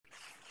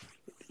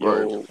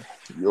Right.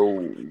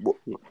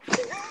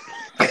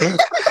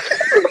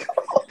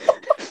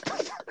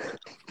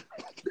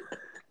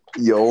 Yo,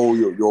 Yo.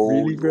 Yo.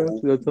 Really, bro?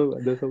 That's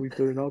how we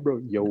started out, bro.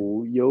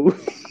 Yo.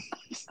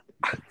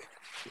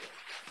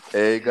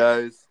 Hey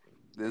guys,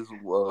 this is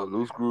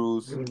Loose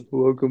Screws.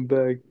 Welcome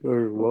back,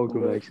 or welcome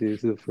welcome. back. Actually,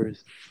 this is the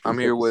first I'm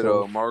here with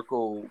episode.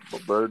 Marco,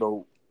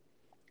 Roberto,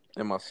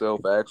 and myself,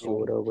 Yo, what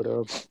Axel. up? What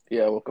up?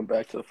 Yeah, welcome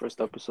back to the first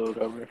episode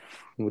ever.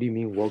 What do you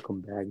mean, welcome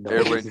back, dog?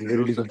 Everybody This is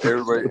literally introduce the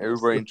first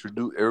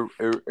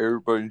episode.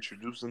 everybody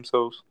introduce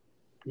themselves.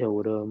 Yo,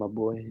 what up, my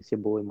boy? It's your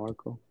boy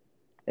Marco,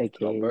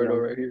 aka Alberto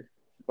right here.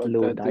 Fuck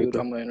Lil that dude, Diaper.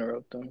 I'm gonna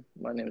interrupt him.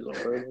 My name is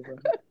Alberto, bro.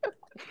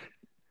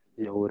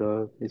 Yo, what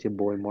up? It's your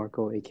boy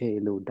Marco, aka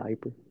Lil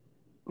Diaper.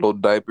 Little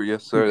diaper,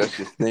 yes sir. That's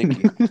just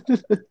stinky.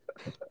 What's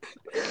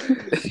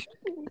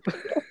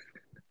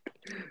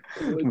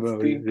Bro,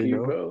 stinky, you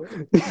know, bro?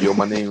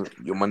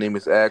 My name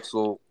is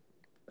Axel.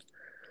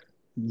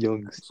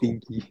 young So,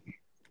 stinky.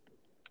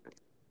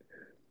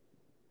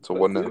 so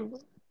what That's now? it, bro.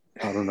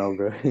 I don't know,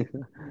 bro.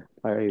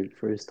 All right,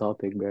 first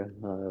topic,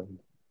 bro.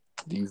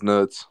 These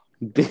nuts.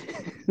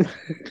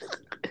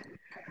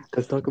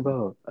 Let's talk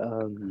about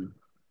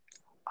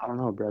I don't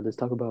know, bro. Let's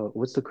talk about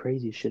what's the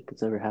craziest shit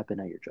that's ever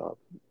happened at your job.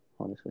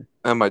 Honestly,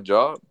 At my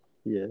job.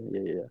 yeah.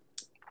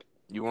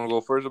 You want to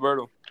go first,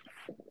 Roberto?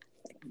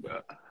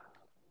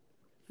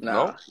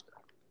 Nah,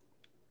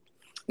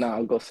 No.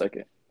 I'll go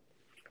second.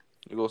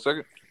 You go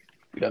second.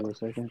 Yeah. Wait a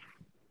second.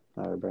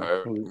 All right, bro.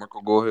 All right,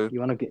 Marco, go ahead. You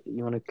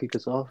wanna kick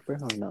us off, bro,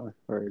 or no?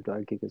 Or do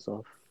I kick us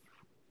off?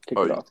 Kick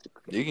Oh, it off.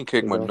 you can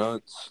kick Kick my off.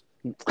 nuts.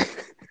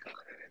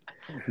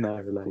 Nah,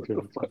 relax.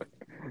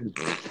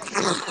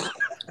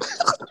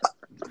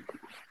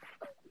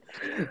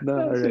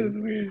 Nah, all That shit right. is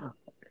weird.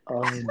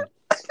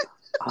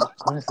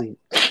 Honestly,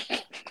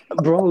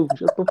 bro,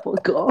 shut the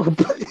fuck up.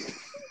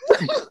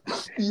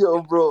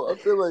 Yo, bro, I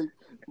feel like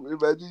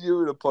imagine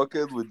you're in a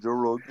podcast with Joe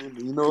Rogan.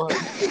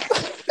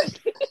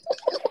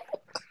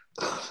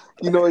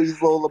 You know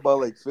he's all about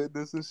like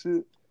fitness and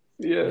shit.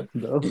 Yeah.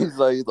 No. He's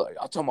like,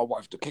 I'll tell my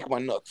wife to kick my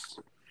nuts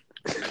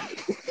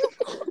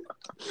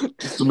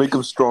just to make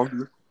him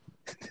stronger.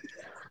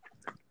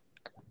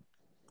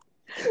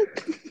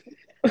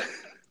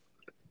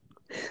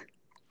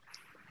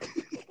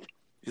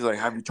 He's like,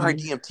 have you tried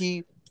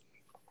DMT?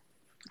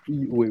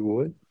 Wait,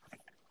 what?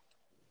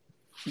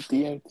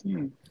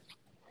 DMT.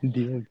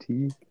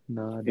 DMT?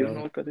 Nah, You don't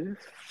know dog. what that is?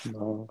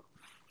 No.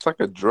 It's like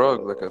a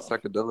drug, like a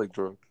psychedelic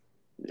drug.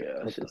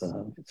 Yeah, What the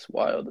hell? it's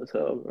wild as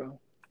hell, bro.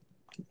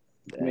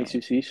 It makes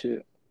you see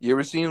shit. You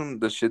ever seen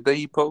the shit that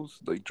he posts,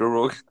 like Joe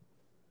Rogan?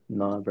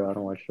 Nah, bro, I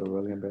don't watch Joe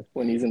Rogan, bro.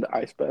 When he's in the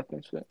ice bath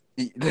and shit.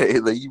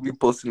 He be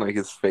posting like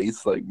his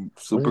face, like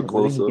super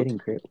close up.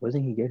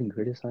 Wasn't he getting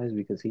criticized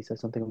because he said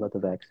something about the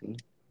vaccine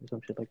or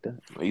some shit like that?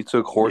 He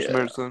took horse Yeah.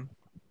 medicine.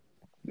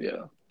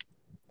 Yeah.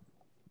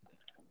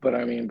 But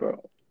I mean,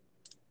 bro,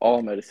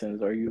 all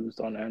medicines are used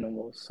on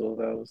animals, so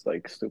that was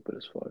like stupid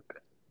as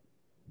fuck.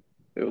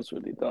 It was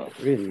really dumb.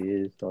 It really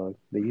is, dog.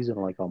 They use it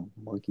on like a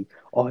monkey.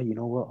 Oh, you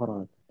know what? Hold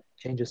on.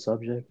 Change the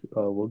subject.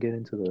 We'll get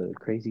into the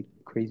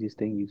craziest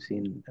thing you've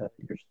seen at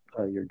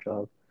your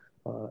job.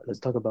 Let's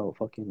talk about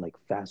fucking like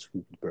fast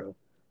food, bro.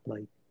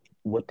 Like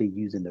what they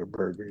use in their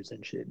burgers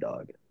and shit,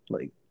 dog.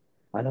 Like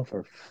I know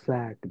for a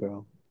fact,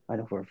 bro. I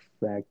know for a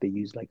fact they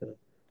use like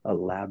a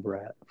lab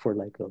rat for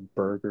like a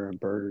burger and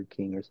Burger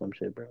King or some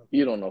shit, bro.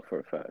 You don't know for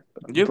a fact,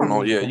 bro. You don't know,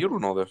 Bro, yeah, you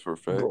don't know that for a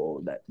fact.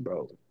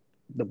 Bro.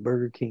 The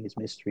Burger King is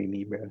mystery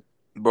meat, bro.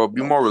 Bro,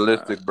 be No, more it's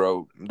realistic, not.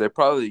 bro. They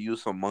probably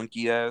use some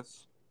monkey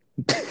ass.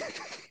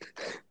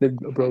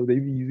 Bro, they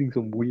be using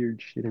some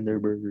weird shit in their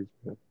burgers,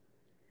 bro.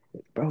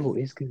 Bro,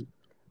 it's good.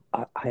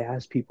 I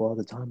ask people all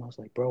the time. I was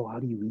like, bro, how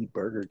do you eat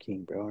Burger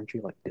King, bro? Aren't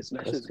you like That shit's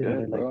disgusted?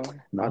 And they're good, like, bro. I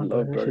nah, bro,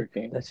 love Burger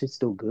King. that shit's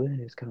still good.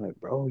 It's kind of like,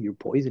 bro, you're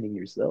poisoning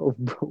yourself,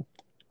 bro.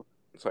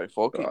 It's like,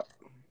 fuck it. Bro,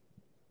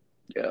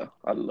 yeah,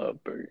 I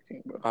love Burger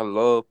King, bro. I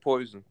love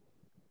poison.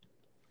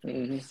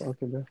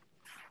 Okay, bro.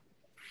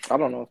 I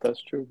don't know if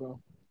that's true, bro.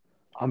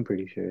 I'm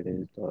pretty sure it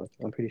is, dog.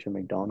 I'm pretty sure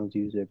McDonald's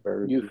uses it.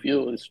 Burger You King.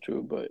 feel it's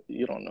true, but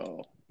you don't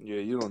know. Yeah,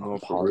 you don't know I'm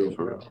for real, positive,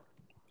 for real.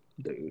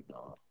 bro. Dude,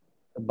 no.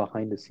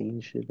 Behind the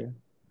scenes shit, bro.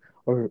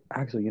 Or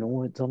actually, you know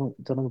what? Tell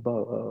them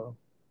about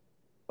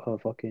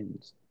fucking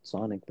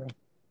Sonic, bro.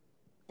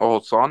 Oh,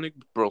 Sonic,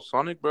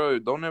 bro.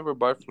 Don't ever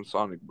buy from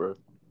Sonic, bro.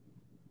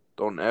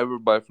 Don't ever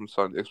buy from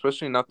Sonic,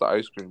 especially not the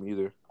ice cream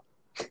either.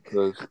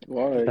 Cause,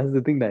 Why? That's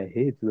the thing that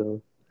hits,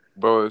 though.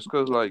 bro, it's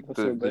cause like What's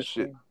their the best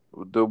shit, thing?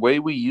 the way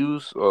we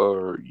use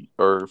our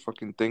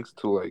fucking things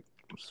to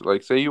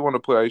like say you want to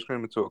put ice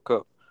cream into a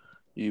cup,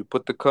 you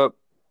put the cup,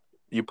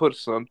 you put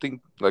something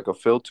like a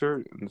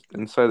filter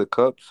inside the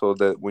cup so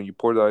that when you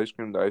pour the ice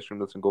cream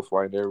doesn't go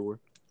flying everywhere.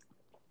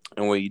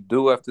 And what you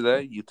do after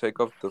that, you take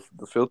off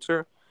the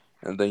filter,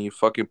 and then you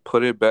fucking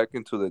put it back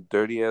into the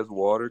dirty ass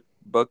water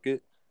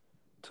bucket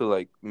to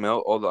like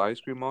melt all the ice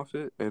cream off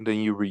it, and then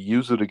you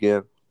reuse it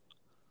again.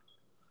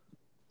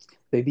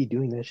 They be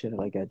doing that shit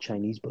like at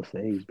Chinese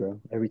buffets, bro.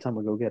 Every time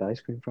I go get ice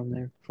cream from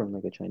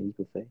like a Chinese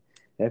buffet,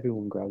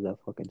 everyone grabs that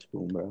fucking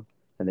spoon, bro.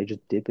 and they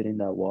just dip it in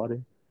that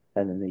water,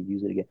 and then they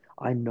use it again.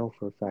 I know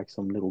for a fact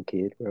some little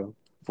kid, bro,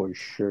 for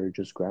sure,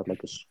 just grabbed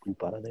like a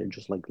scoop out of there, and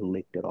just like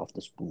licked it off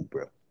the spoon,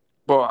 bro.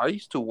 Bro, I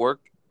used to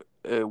work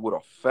with a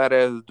fat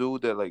ass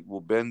dude that like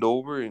will bend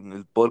over and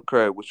his butt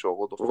crack would show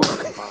all the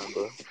fucking time,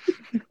 bro.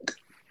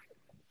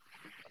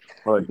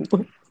 Like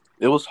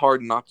it was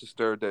hard not to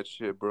stare at that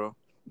shit, bro.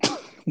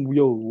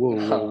 Yo, whoa, whoa,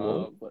 Nah,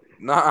 whoa. but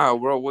Nah,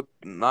 bro. What?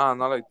 Nah,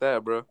 not like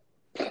that, bro.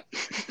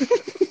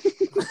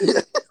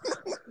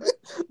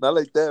 Not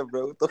like that,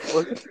 bro. What the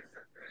fuck?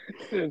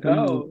 and Hey,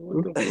 how?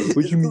 What the fuck? what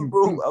It's you because, mean?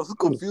 bro, I was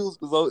confused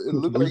because it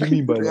looked What like you he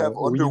mean by didn't have that?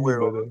 What you mean underwear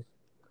by on.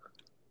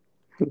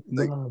 that?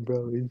 Like, Nah,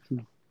 bro, it's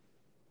just,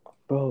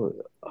 bro.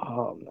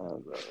 Oh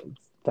man, bro,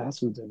 fast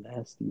foods are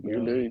nasty, You're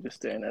bro. literally just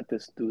staring at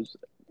this dude's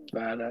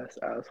fat ass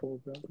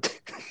asshole, bro,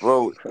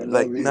 bro, for no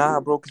like, nah,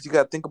 reason. bro, because you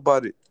gotta think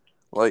about it.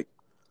 Like,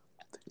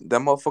 that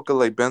motherfucker,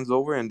 like, bends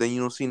over and then you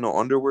don't see no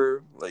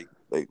underwear. Like,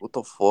 what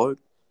the fuck?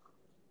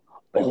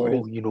 Like, where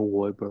Oh, his you know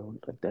what, bro?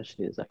 Like that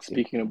shit is actually.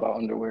 speaking about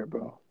underwear,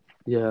 bro.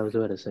 Yeah, I was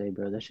about to say,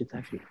 bro. That shit's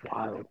actually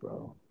wild,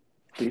 bro.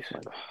 Please,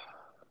 Like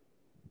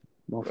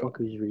bro.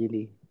 motherfuckers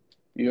really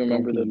You don't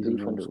remember be the dude using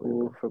from underwear, school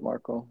bro. for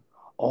Marco?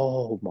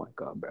 Oh my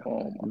god, bro.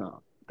 Oh my, Nah,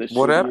 the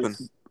What shittiest, happened?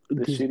 the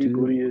this shitty dude,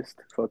 bootiest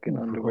fucking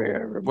underwear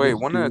bro. ever, Wait, This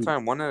bro. one at a dude.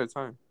 time, one at a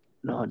time.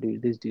 No,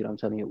 dude, this dude. I'm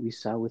telling you, we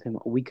sat with him.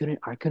 We couldn't.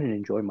 I couldn't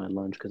enjoy my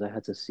lunch because I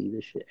had to see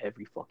this shit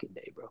every fucking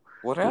day, bro.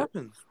 What Look,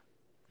 happened?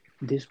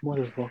 this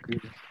motherfucker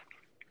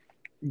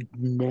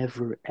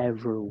never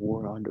ever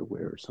wore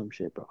underwear or some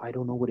shit, bro. I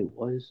don't know what it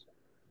was,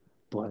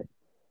 but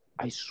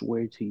I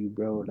swear to you,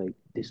 bro, like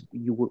this,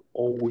 you would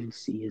always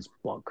see his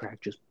butt crack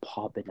just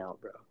popping out,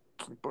 bro.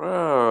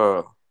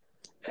 Bruh.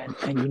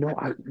 And you know,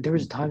 I there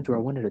was times where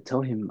I wanted to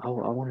tell him, I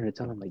wanted to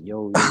tell him like, Hey,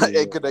 yo,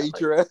 could I man, eat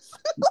like, your ass?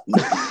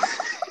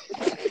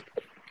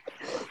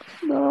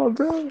 no,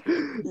 bro.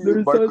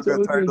 There's Marco times I got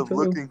wanted tired to of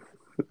tell him, looking.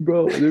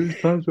 bro. There's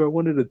times where I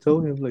wanted to tell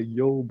him like,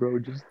 yo, bro,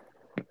 just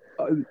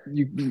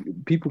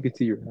people can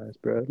see your ass,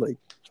 bro. Like,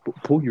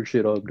 pull your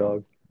shit up,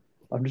 dog.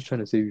 I'm just trying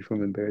to save you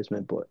from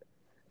embarrassment, but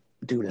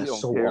dude, He that's don't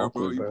so care, bro.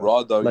 awkward, He bro.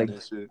 raw dogging Like,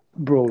 that shit.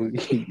 bro,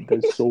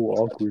 that's so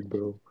awkward,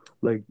 bro.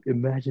 Like,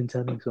 imagine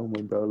telling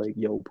someone, bro, like,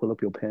 yo, pull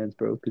up your pants,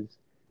 bro, because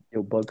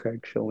your butt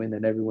crack showing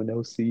and everyone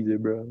else sees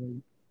it, bro.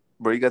 Like,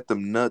 Bro, you got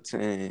them nuts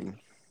hang.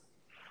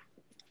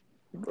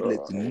 Let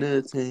Bro, the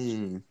nuts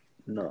hang.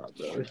 nah,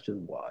 bro, it's just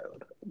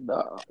wild.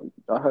 nah,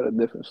 I had a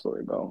different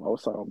story, bro. I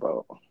was talking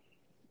about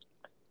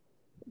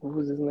what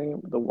was his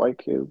name? The white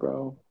kid,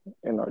 bro,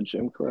 in our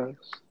gym class.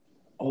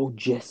 Oh,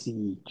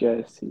 Jesse.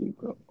 Jesse,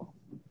 bro.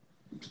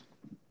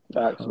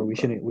 Axel, bro. We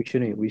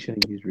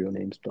shouldn't use real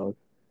names, dog.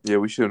 Yeah,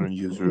 we shouldn't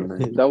use real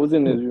names. That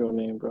wasn't his real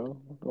name, bro.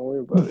 Don't worry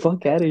about it.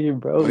 Fuck out of here, Oh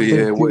bro. yeah,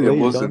 It's too it late, dog.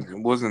 wasn't. It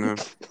wasn't him.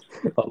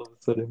 All of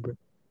a sudden, bro.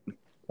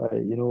 All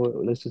right, you know what?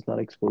 Let's just not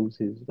expose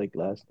his like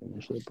last name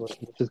and shit, but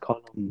let's just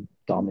call him It's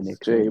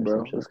Dominic Jay, son or some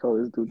bro. shit. Let's call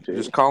this dude Jay.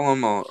 Just call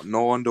him a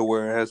no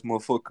underwear ass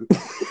motherfucker.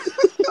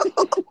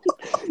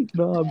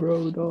 Nah,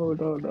 bro,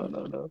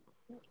 no.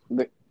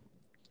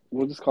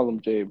 We'll just call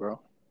him Jay, bro.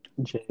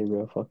 Jay,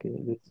 bro, fuck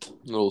it.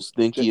 Little Je-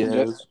 stinky Je-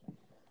 ass.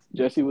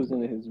 Jesse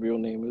wasn't his real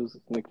name. It was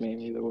his nickname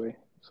either way.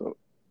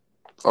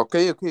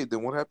 Okay.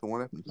 Then what happened?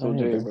 What happened? All So right,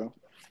 Jay, bro. bro.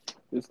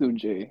 This dude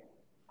Jay.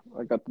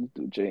 I got this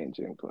dude Jay in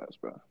gym class,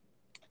 bro.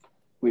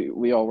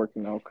 We all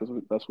working out because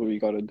that's what we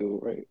gotta do,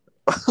 right?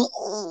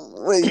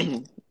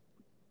 Wait,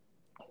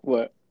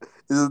 What?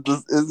 is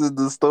it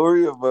the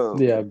story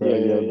about? Yeah, bro. Yeah,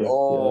 Yeah, yeah, yeah, bro. Yeah.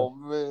 Oh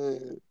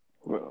man.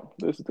 bro.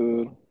 This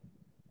dude,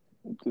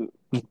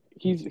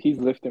 he's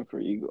lifting for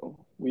ego.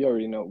 We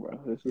already know, bro.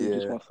 This dude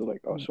just Yeah. wants to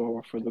like show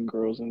off for the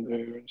girls in there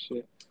and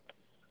shit.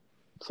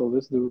 So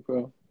this dude,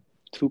 bro,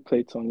 2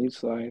 plates on each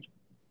side.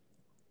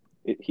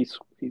 He's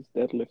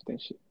deadlifting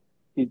shit.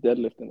 He's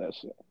deadlifting that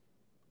shit.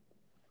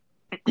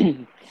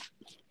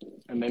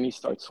 And then he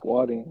starts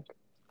squatting.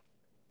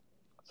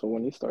 So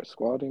when he starts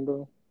squatting,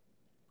 bro,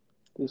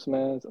 this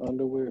man's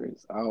underwear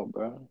is out,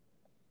 bro.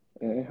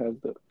 And it has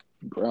the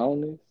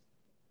brownest,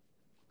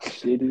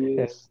 That's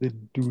shittiest the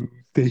dude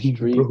thing,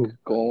 streak bro.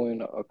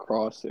 going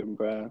across it,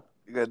 bro.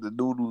 You got the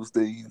noodles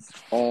things.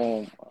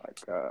 Oh my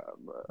god,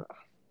 bro.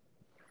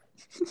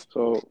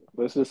 So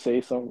let's just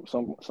say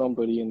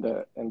somebody in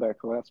that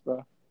class,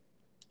 bro,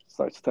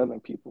 starts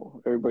telling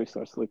people. Everybody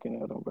starts looking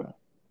at him, bro.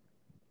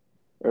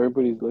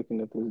 Everybody's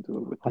looking at this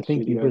dude with I the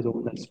think you shitty were ass the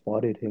one that booty.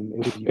 spotted him.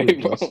 It was you or Hey,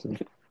 bro. Justin,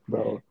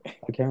 bro.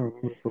 I can't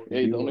remember if it was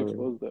Hey, you don't or.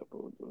 expose that,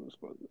 bro. Don't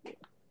expose it.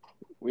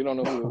 We don't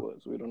know who it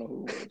was. We don't know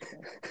who it was,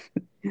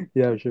 man.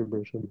 Yeah, sure,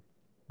 bro, sure. My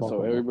So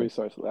fault, my everybody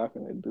fault. starts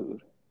laughing at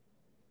dude,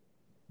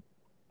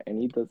 and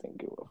he doesn't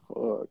give a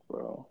fuck,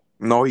 bro.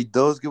 No, he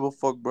does give a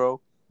fuck,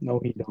 bro. No,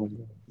 he don't,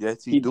 bro.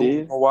 Yes, he He do. You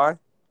did, know why?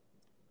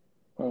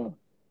 huh?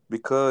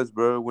 Because,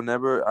 bro,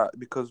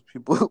 because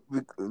people,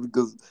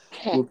 because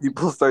when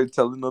people start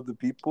telling other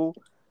people,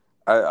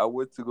 I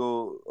went to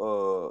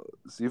go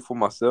see for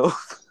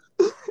myself,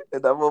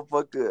 and that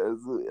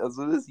motherfucker, as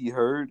soon as he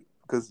heard,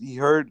 because he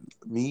heard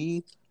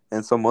me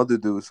and some other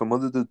dude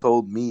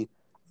told me,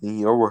 and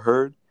he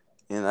overheard,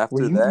 and Were after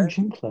you in that,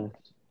 gym class?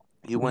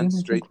 He Was he went in my gym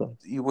straight.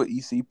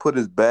 class? He put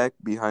his back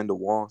behind the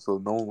wall so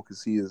no one could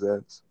see his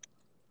ass.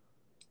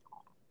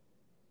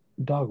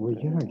 Dog, were you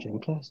in our gym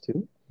Damn. class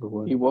too? Or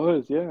what? He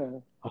was, yeah.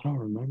 I don't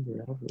remember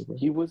ever, bro.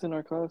 He was in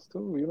our class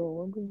too. You don't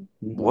remember?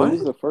 It What? was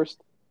No, the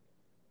first.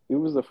 It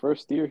was the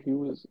first year he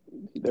was.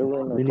 They were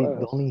not in our really.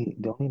 class.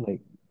 The only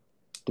like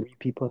three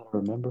people that I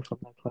remember from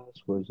that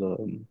class was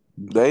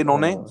They ain't no uh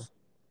names.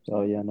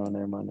 oh yeah, no,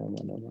 never mind.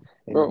 Ain't no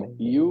Bro, names, ain't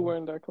no you names. were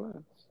in that class.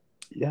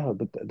 Yeah,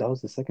 but that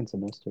was the second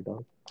semester,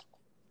 dog.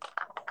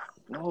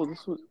 No,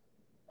 this was.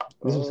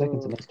 This was second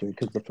Uh, semester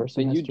because the first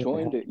then you semester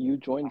joined it. You I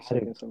joined had a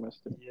second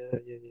semester. yeah.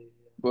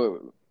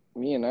 But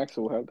me and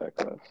Axel had that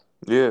class.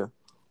 Yeah,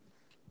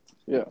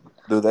 Yeah.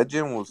 dude, that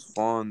gym was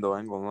fun though. I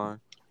ain't gonna lie.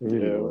 It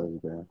really Yeah. was,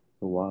 bro.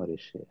 The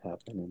wildest shit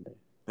happened in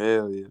there.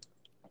 Hell yeah,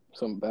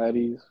 Some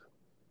baddies.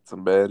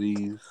 some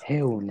baddies.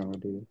 Hell no,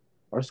 dude.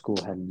 Our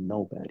school had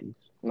no baddies.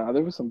 Nah,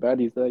 there was some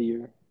baddies that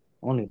year.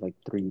 Only like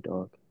three,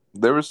 dog.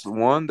 There was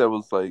one that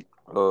was like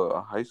not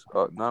a high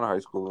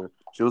schooler.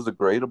 She was a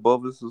grade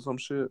above us or some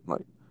shit.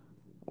 Like,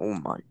 oh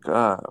my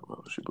god,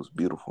 bro, she was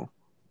beautiful.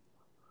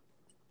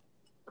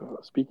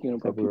 Speaking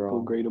Except about we were people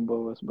all great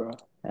above us, bro.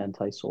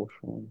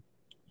 antisocial.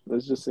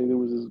 Let's just say there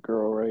was this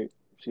girl, right?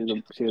 She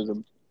has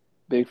a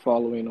big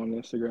following on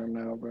Instagram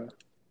now, bro.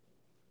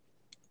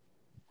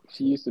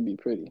 She used to be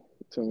pretty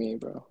to me,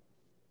 bro.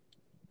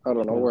 I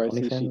don't She know got where I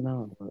see OnlyFans she.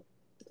 now,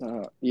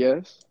 but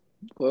Yes,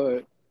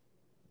 but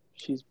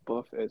she's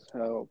buff as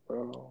hell,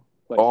 bro.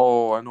 Like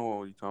Oh, I know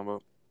what you're talking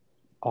about.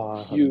 oh, I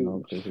have no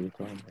clue huge. who you're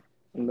talking about.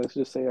 And let's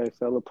just say I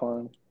fell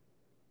upon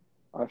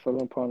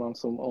on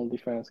some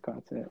OnlyFans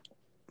content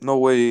No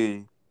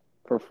way.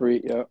 for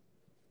free. Yeah,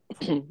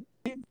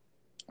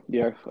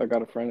 yeah. I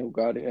got a friend who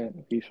got it,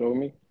 and he showed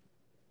me,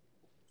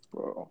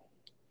 bro.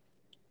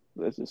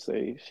 Let's just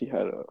say she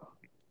had a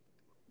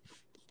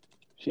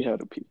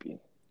PP.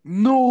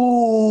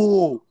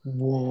 No,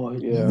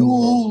 What? Yeah, bro. No.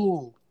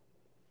 no,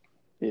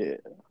 Yeah,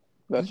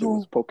 that shit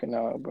was no, poking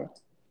out, bro.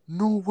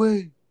 no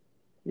way.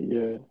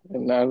 Yeah,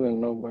 and I didn't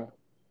know, bro,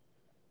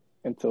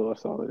 until I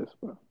saw this,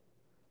 bro.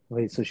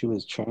 Wait, so she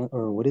was trans,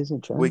 or what is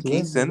it? Trans? Wait, can you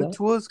What is send it that?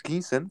 to us? Can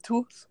you send it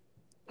to us?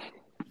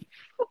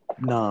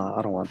 Nah,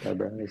 I don't want that,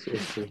 bro. It's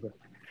cool, bro.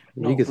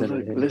 You No, can but send it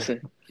look, to him, bro.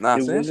 listen, Nah,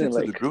 it send that shit wasn't to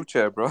the like, group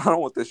chat, bro. I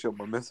don't want that shit on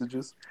my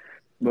messages.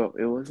 bro,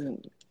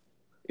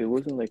 it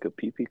wasn't like a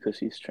PP because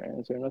she's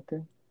trans or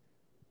nothing,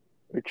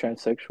 or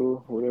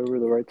transsexual, whatever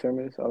the right term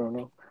is. I don't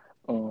know.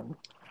 Um,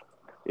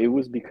 it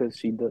was because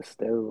she does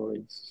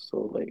steroids,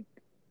 so like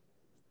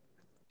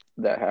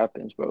that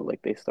happens, bro.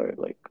 Like they start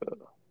like The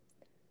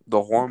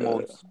the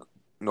hormones,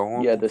 the yeah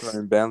hormones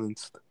are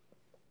imbalanced.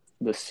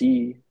 the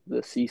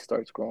C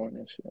starts growing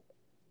and shit,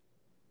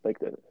 like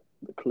the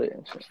clit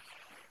and shit.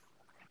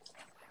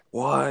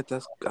 What?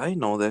 I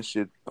know that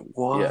shit. Yeah,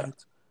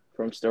 What?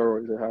 from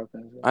steroids it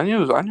happens. I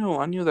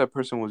knew that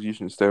person was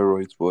using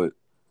steroids, but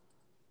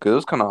cause it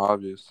was kind of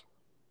obvious.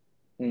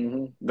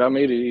 That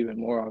made it even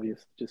more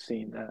obvious just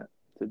seeing that.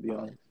 To be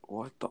honest,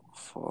 What the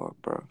fuck,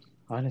 bro?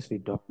 I honestly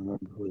don't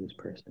remember who this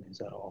person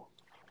is at all.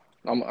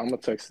 I'm gonna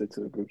text it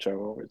to the group chat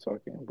while we're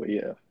talking. But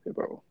yeah,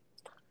 bro,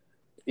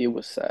 it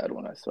was sad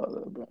when I saw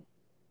that, bro.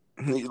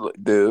 He's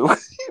like, dude,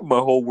 my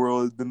whole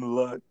world has been a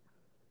lie.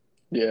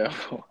 Yeah,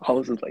 I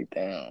was just like,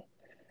 damn.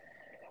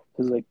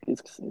 Cause like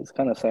it's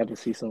kind of sad to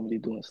see somebody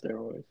doing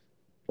steroids.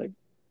 Like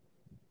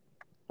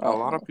I A don't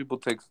lot of know. people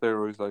take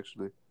steroids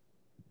actually.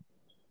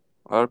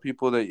 A lot of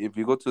people that if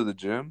you go to the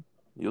gym,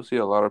 you'll see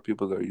a lot of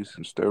people that are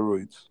using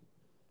steroids.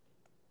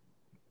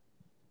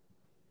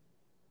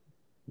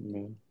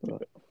 Yeah,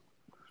 but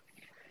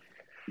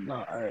no,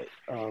 all right.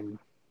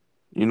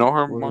 You know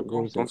her, What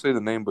Marco? was Don't it? say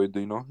the name, but do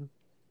you know her?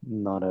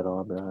 Not at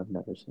all, bro. I've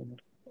never seen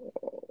it.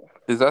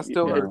 Is that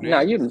still Never her once.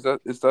 Nah, name?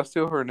 Is that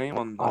still her name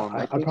on?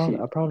 I think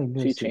I probably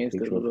knew she see a changed it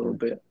a picture of little her.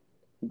 bit,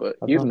 but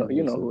I you probably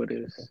know knew see a who it picture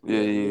of her. is. Yeah,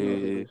 Yeah, you yeah, know yeah,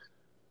 who it yeah. is.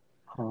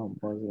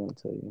 What was I gonna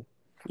tell you?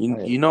 All You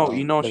right. you know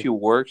you know Like she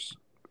works.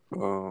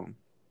 Um,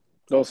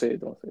 Don't say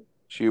it. Don't say it.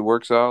 she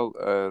works out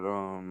at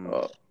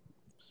Uh,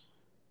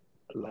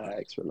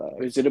 relax,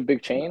 is it a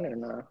big chain or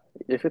relax. not?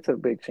 If it's a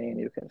big chain,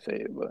 you can say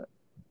it. But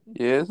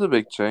Yeah, it's a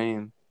big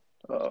chain.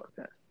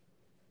 okay.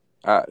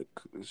 I,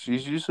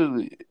 she's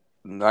usually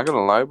not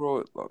gonna lie,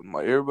 bro.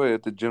 Everybody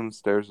at the gym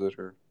stares at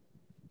her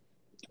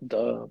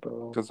Duh,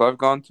 bro. because I've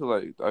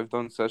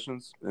done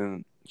sessions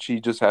and she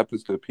just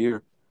happens to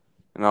appear,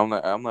 and I'm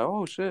like,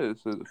 oh shit,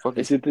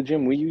 Is it the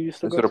gym we used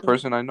to it's go a to?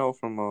 person I know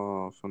from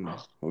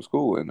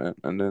school, Is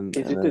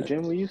it the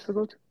gym we used to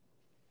go to?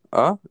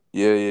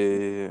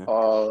 yeah.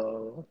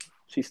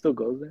 She still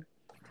goes there,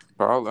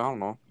 Probably I don't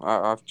know.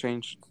 I've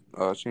changed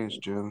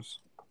gyms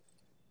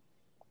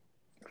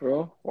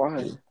bro.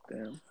 Why?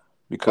 Damn.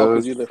 Oh, cause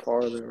because you live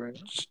farther, right?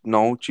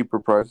 no cheaper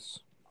price.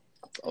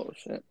 Oh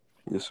shit.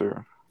 Yes,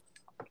 sir.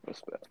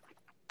 Respect.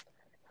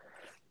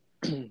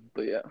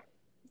 But yeah.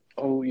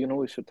 Oh, you know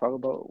we should talk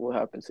about what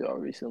happened to y'all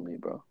recently,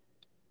 bro.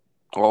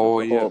 With Oh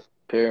the yeah. whole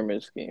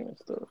pyramid scheme and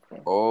stuff. Bro.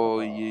 Oh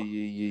yeah.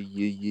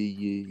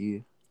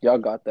 Y'all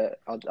got that.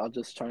 I'll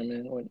just chime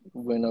in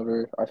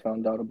whenever I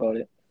found out about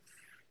it.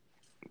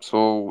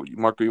 So,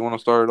 Marco, you want to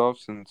start it off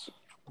since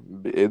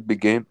it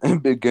began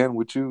it began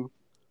with you?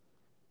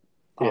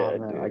 Oh Yeah, I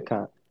man, I did.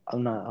 can't.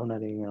 I'm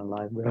not even gonna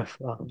lie, bro.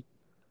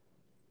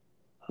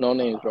 No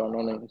names, bro.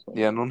 No names. No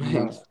Yeah, no names.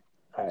 No, names.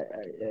 yeah,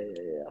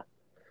 yeah, yeah.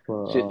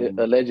 Well, Shit,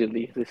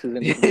 allegedly, this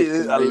isn't. This Yeah,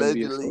 could not even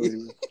be a allegedly.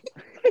 story.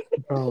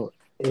 bro,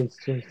 it's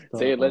just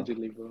Say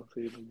allegedly, bro.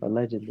 Say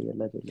allegedly.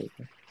 allegedly.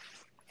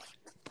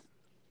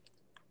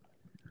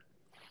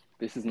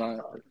 This is not.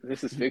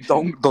 This is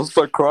fiction. Don't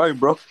start crying,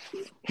 bro.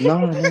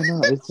 No.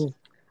 It's just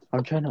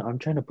I'm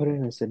trying to put it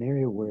in a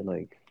scenario where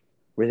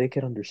where they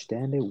can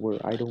understand it, where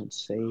I don't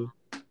say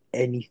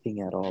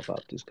anything at all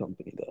about this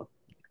company though.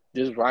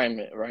 Just rhyme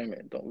it. Rhyme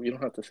it. Don't. You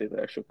don't have to say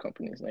the actual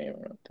company's name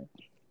or nothing.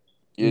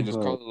 Yeah, just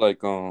call Bro, it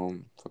like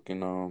fucking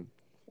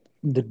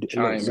look,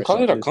 Chime or just call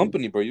some it a shit. listen.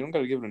 company, bro. You don't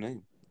gotta give it a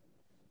name.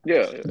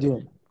 Yeah, yeah. Yeah,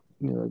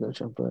 yeah, I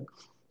gotcha. But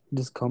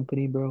this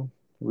company, bro,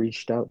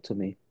 reached out to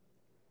me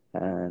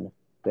and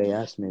they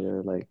asked me.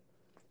 They're like,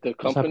 The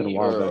this happened a company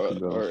while back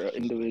ago. or an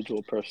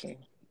individual person.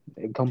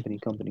 Company.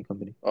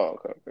 Oh,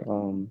 okay, okay.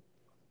 Um,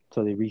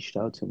 so they reached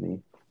out to me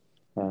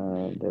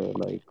and they're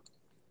like,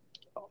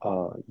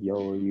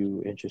 yo, are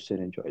you interested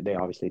in join? They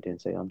obviously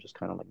didn't say. I'm just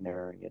kind of like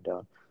narrowing it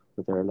down,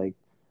 but they're like,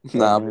 hey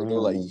Nah, bro. man, They're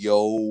like,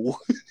 yo.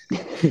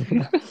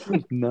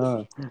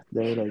 nah,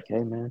 they're like,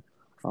 hey man,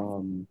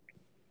 um,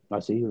 I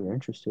see you're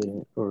interested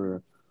in,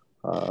 or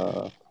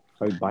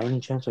by any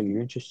chance are you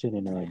interested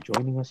in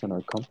joining us in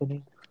our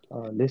company?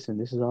 Listen,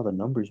 this is all the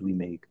numbers we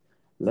make.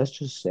 Let's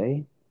just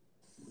say,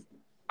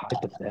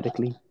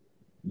 hypothetically,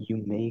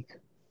 you make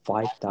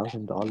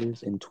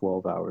 $5,000 in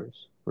 12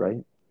 hours,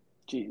 right?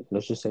 Jeez,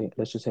 Let's just say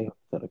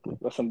hypothetically,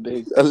 that's some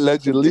big. That's a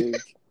Allegedly.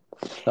 big.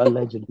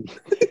 allegedly,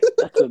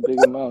 That's a big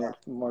amount,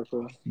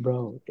 Marco.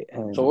 bro. So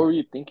what And were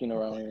you thinking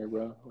around here,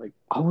 bro? Like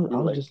I you were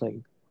was like just like,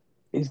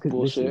 it's good.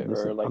 bullshit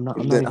Listen. or like I'm not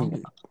Then,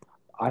 even.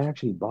 I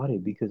actually bought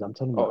it because I'm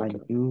telling you, oh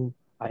okay.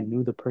 I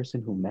knew the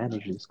person who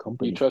managed this You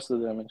company.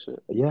 trusted them and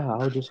shit. Yeah, I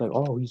was just like,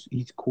 oh,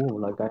 he's cool.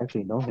 Like I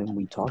actually know him.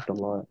 We talked a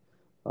lot.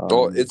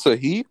 oh, Um, it's a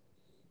he.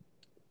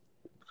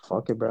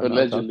 fuck it, bro. Now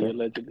it's out Allegedly, there.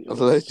 allegedly,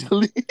 allegedly.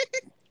 Allegedly.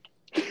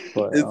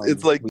 But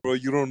It's like, bro,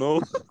 you don't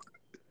know.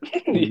 we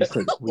Yeah. we used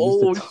to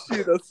Oh talk.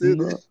 shit, I said it.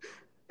 No,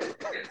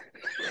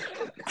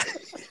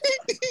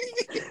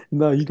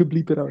 no, you could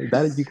bleep it out.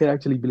 That you could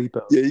actually bleep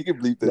out. Yeah, you can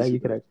bleep that That you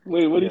shit could, out.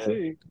 Wait, what did he yeah.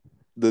 say?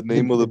 The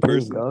name of The the name,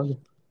 person. dog.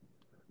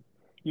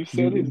 You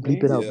said his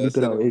Bleep it name? out. Yeah, I Bleep it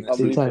said it out. when I I'll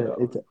said bleep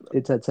it. it out.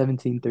 It's at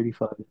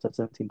 17:35. It's at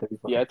Yeah,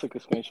 17:35. I took a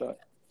screenshot.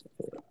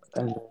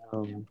 And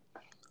then,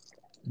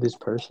 this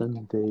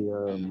person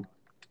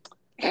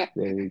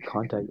they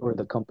contact or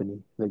the company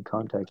they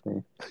contact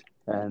me,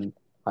 and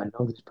I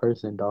know this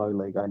person, dog.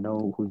 Like I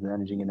know who's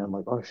managing it. And I'm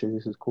like, oh shit,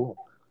 this is cool.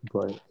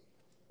 But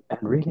and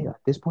really at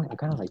this point, I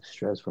kind of like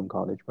stress from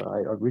college, but I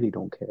really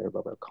don't care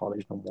about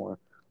college no more,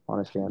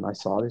 honestly. And I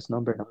saw this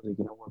number and I was like,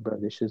 you know what, bro,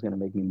 this shit's gonna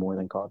make me more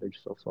than college,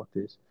 so fuck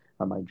this.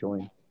 I might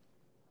join.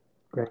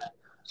 Right.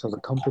 So the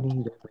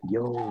company, they're like,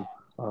 yo,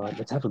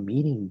 let's have a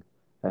meeting.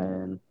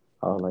 And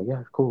I was like,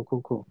 yeah,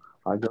 cool.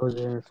 I go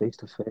there face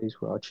to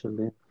face, we're all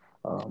chilling.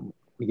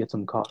 We get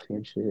some coffee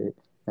and shit.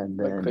 And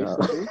Like then, face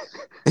to face?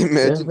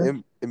 yeah,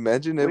 bro.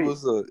 Imagine Wait,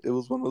 it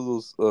was one of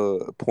those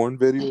porn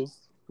videos.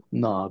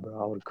 Nah,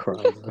 bro, I would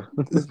cry, bro.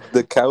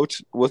 The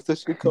couch. What's that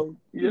shit called?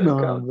 yeah, Nah,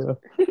 couch. bro.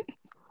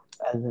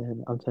 And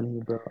then I'm telling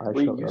you, bro, I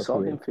Wait, showed you up saw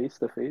him here. face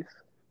to face?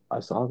 I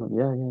saw them.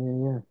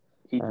 Yeah.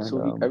 He And,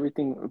 so he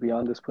everything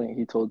beyond this point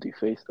he told you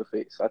face to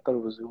face. I thought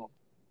it was Zoom.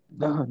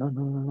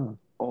 no.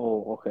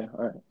 Oh, okay,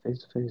 all right.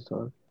 Face to face,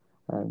 dog.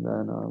 And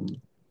then,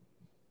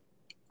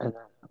 and then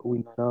we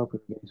met up, we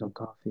were getting some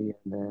coffee,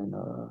 and then,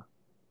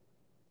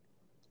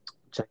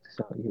 check this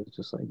out. He was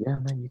just like, "Yeah,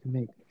 man,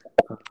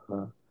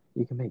 uh,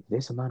 you can make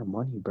this amount of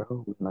money,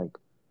 bro, in like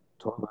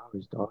 12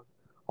 hours, dog.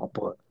 Oh,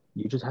 but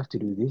you just have to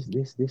do this,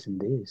 and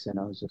this." And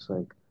I was just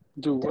like,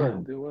 Do what?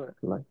 "Damn!" Do what?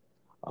 Like,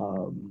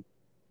 um,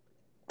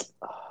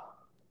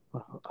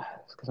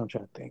 it's because I'm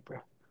trying to think, bro,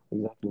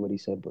 exactly what he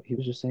said. But he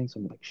was just saying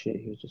some like shit.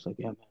 He was just like,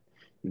 "Yeah, man,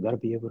 you gotta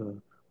be able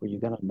to, or you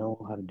gotta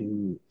know how to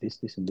do this,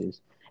 and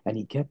this." And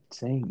he kept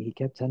telling me,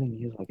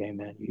 he was like, "Hey,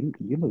 man, you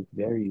look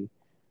very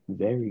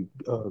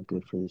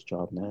good for this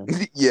job, man."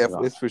 Yeah,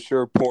 Like, it's for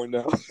sure porn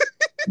now.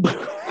 He's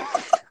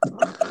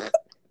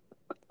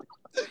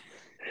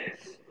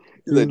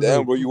he like, was damn,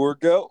 like, bro, you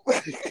work out.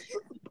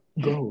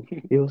 bro,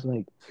 he was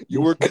like, You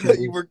this, work this, and out.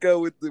 You this. work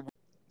out with the.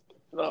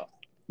 No.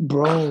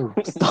 Bro,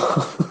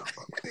 stop.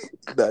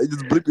 Nah, you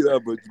just bleep it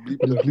out, bro. Just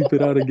bleep it Just out. bleep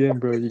it out again,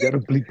 bro. You gotta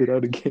bleep it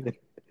out again.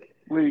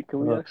 Wait, can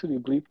we Uh, actually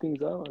bleep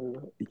things out,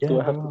 or yeah, do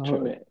I have to bro.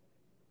 trim it?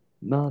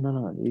 No.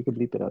 You can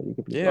bleep it out. You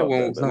can bleep it Yeah, Oh,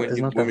 out. bet, bet, bet. It's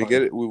not when that we hard.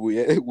 get it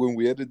when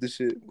we edit this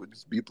shit, we'll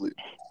just beep it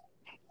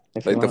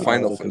If you want, I'll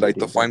edit the like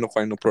the video, bro.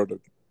 final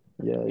product.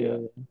 Yeah. Yeah.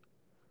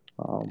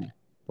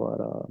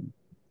 But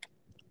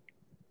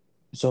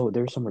so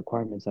there's some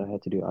requirements that I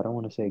had to do. I don't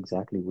want to say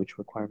exactly which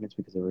requirements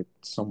because they were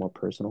somewhat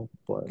personal,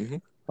 but Hmm.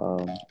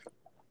 um,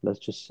 let's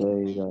just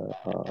say that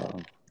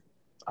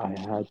I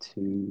had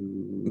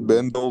to.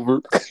 Bend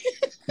over.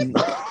 No,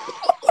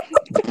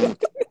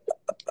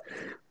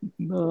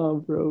 Nah,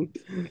 bro.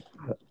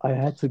 I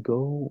had to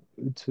go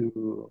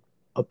to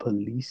a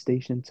police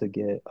station to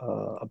get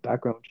a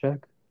background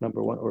check,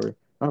 number one, or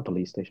not a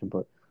police station,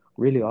 but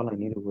really all I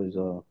needed was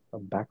a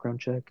background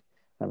check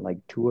and like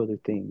two other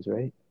things,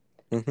 right?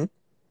 Mm-hmm.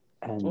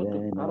 And What the?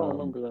 then I don't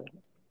remember that.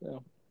 Yeah.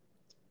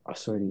 I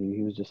swear to you,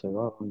 he was just like,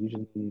 "Oh, you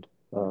just need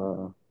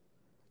uh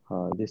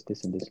this,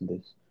 this, and this, and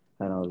this,"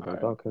 and I was All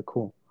like, right. "Okay,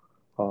 cool."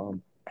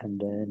 And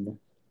then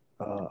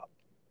uh,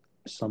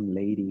 some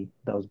lady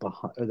that was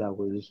behind, that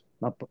was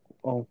not,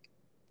 oh,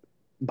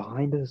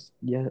 behind us,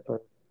 yeah,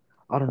 or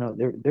I don't know.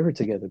 They were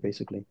together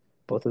basically.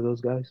 Both of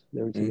those guys,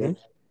 they were Mm-hmm. together.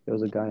 It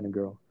was a guy and a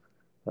girl.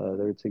 They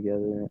were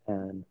together,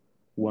 and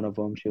one of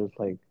them, she was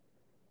like,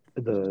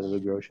 the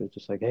girl, she was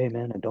just like, "Hey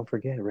man, and don't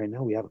forget, right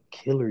now we have a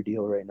killer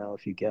deal right now.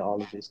 If you get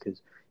all of this,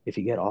 because if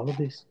you get all of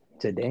this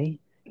today,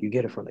 you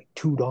get it for like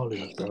 $2,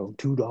 bro,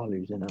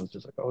 $2." And I was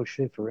just like, "Oh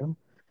shit, for real?"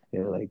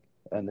 Yeah, like,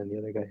 and then the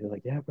other guy, he was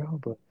like, "Yeah, bro,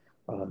 but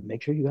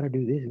make sure you gotta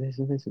do this, this,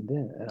 and this, and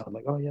that." And I was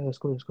like, "Oh yeah, that's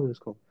cool, that's cool, that's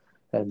cool."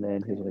 And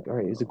then he was like, "All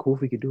right, is it cool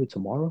if we could do it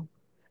tomorrow?"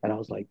 And I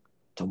was like,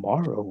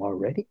 "Tomorrow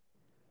already?"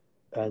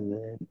 And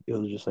then it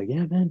was just like,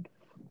 "Yeah, man."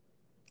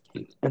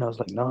 And I was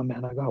like, "Nah,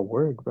 man, I got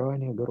work, bro. I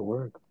need to go to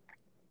work."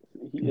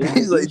 He Bro,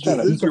 He's was like, trying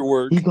 "This to. he is got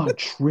your he work." got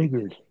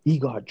triggered. He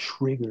got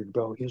triggered,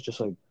 bro. He was just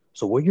like,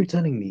 "So what you're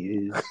telling me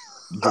is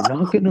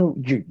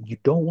you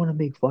don't want to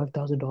make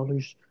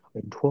 $5,000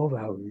 in 12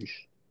 hours,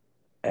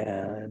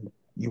 and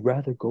you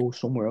rather go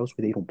somewhere else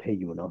where they don't pay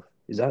you enough.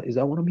 Is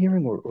that what I'm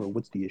hearing, or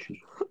what's the issue?"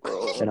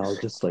 Bro, And I was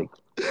just like,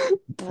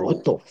 "What bro,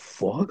 the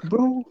fuck,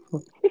 bro?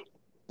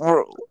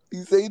 bro.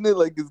 He's saying it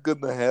like it's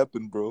gonna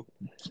happen, bro.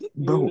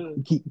 Bro,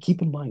 Yeah.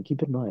 keep in mind,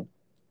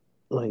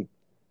 like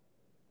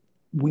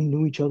we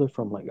knew each other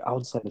from like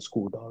outside of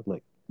school, dog.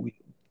 Like we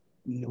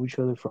knew each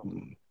other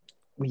from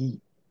we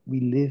we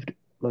lived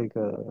like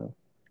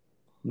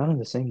not in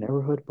the same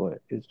neighborhood,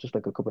 but it's just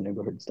like a couple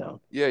neighborhoods down.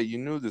 Yeah, you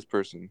knew this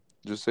person.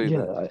 Just say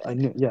Yeah, that. I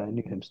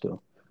knew him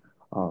still.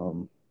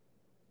 Um,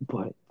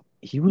 but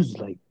he was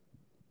like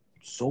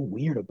so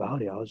weird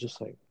about it. I was just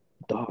like,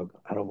 dog,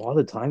 out of all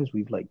the times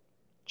we've like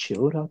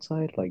chilled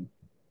outside, like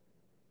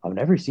I've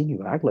never seen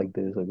you act like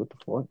this. Like what the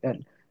fuck?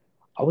 And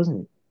I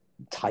wasn't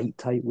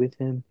tight with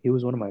him. He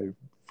was one of my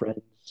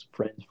friends'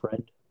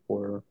 friend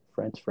or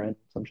friend's friend,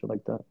 some shit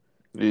like that.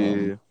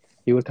 Um, Yeah.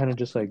 he would kind of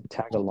just like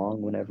tag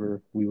along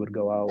whenever we would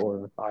go out,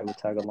 or I would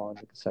tag along,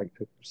 like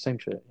same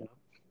shit, you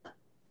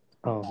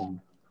know.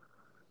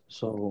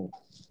 So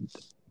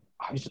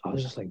I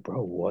was just like,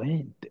 bro, what?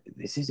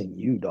 This isn't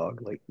you,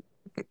 dog. Like,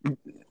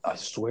 I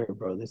swear,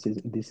 bro, this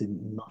is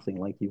nothing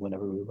like you.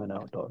 Whenever we went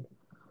out, dog.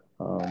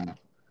 Um,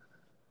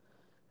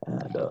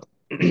 and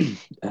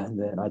and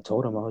then I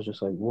told him, I was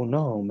just like, well,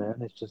 no, man,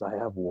 it's just I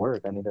have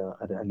work. I need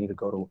to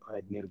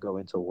go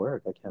into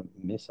work. I can't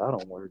miss out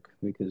on work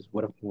because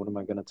what am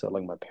I gonna tell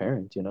like my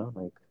parents? You know,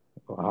 like,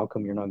 well, how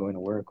come you're not going to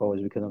work?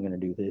 Always because I'm gonna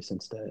do this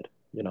instead.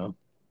 You know,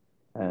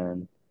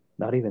 and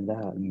not even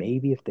that.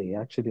 Maybe if they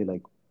actually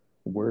like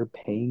were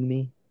paying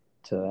me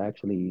to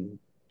actually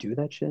do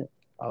that shit,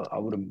 I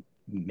would have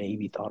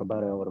maybe thought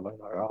about it. I would have like,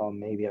 oh,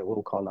 maybe I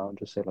will call out and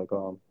just say like,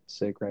 oh, I'm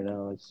sick right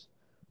now. It's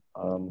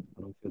I don't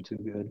feel too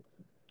good.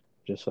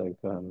 Just like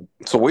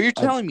So what you're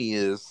I telling me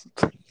is,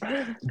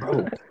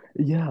 bro,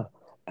 yeah.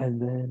 And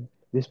then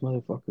this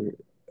motherfucker,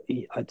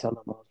 I tell him,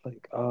 I was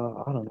like,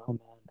 I don't know,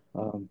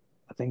 man.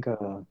 I think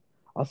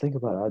I'll think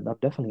about it. I'm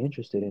definitely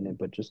interested in it,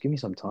 but just give me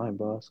some time,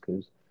 boss,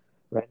 because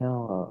right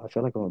now I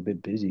feel like I'm a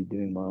bit busy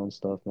doing my own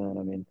stuff, man.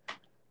 I mean,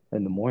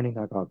 in the morning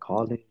I got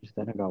college,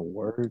 then I got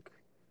work,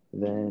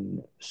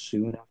 then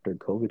soon after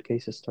COVID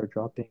cases start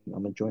dropping,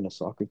 I'm gonna join a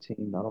soccer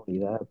team. Not only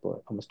that,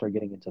 but I'm gonna start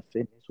getting into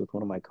fitness with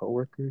one of my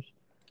coworkers.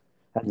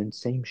 And then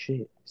same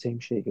shit, same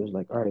shit. He was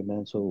like, "All right,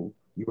 man. So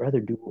you rather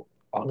do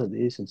all of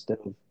this instead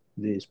of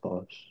this,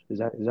 boss? Is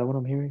that what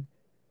I'm hearing?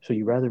 So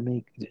you rather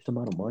make this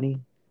amount of money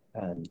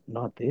and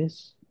not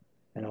this?"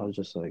 And I was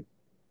just like,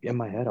 in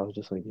my head, I was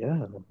just like,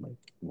 "Yeah, like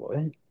what?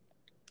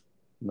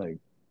 Like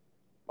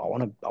I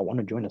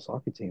wanna join a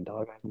soccer team,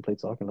 dog. I haven't played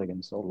soccer like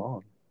in so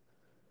long."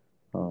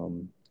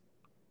 Um,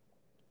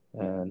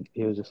 and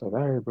he was just like,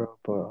 "All right, bro,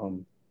 but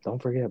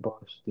don't forget,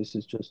 boss. This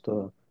is just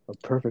a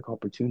perfect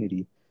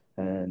opportunity."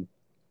 And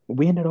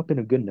we ended up in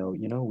a good note,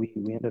 you know. We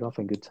ended off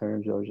in good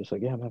terms. I was just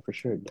like, "Yeah, man, for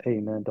sure. Hey,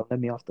 man, don't let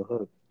me off the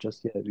hook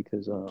just yet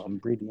because I'm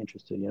really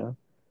interested, you know."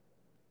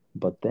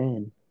 But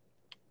then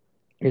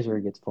here's where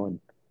it gets fun.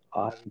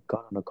 I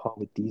got on a call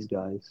with these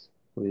guys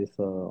with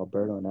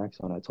Alberto and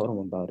Axon. I told them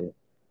about it.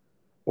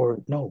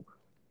 Or no,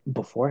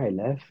 before I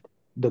left,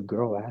 the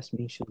girl asked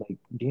me, she's like,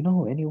 "Do you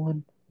know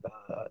anyone that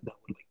would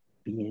like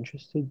be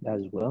interested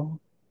as well,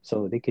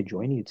 so they could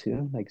join you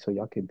too, like so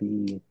y'all could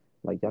be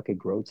like y'all could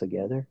grow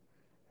together?"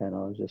 And I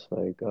was just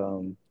like,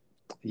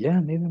 "Yeah,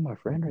 maybe my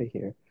friend right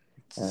here."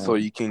 so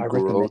And you can I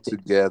grow recommended,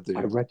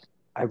 I together. rec,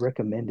 I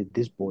recommended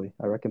this boy.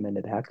 I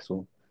recommended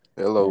Axel,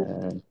 Hello.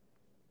 and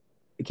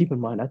keep in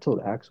mind, I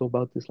told Axel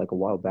about this like a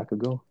while back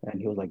ago,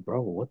 and he was like,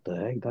 "Bro, what the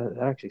heck? That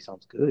actually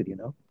sounds good, you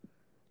know?"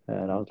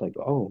 And I was like,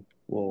 "Oh."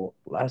 well,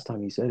 last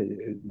time he said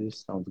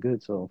this sounds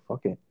good, so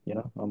fuck it,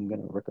 I'm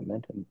gonna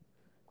recommend him.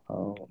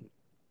 Um,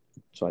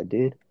 so I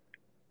did.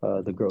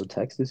 The girl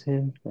texts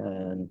him,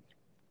 and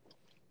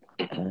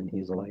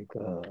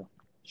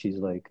she's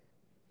like,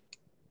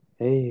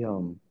 hey,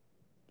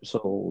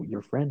 so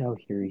your friend out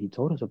here, he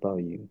told us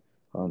about you.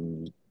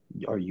 Um,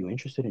 are you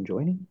interested in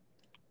joining?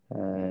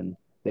 And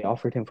they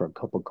offered him for a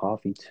cup of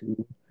coffee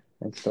too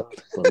and stuff.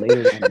 But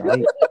later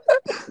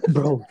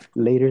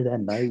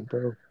that night,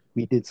 bro,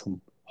 we did some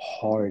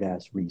hard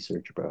ass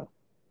research, bro.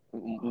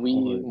 We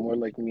Hard more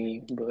like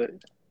research. me, but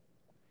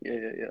yeah,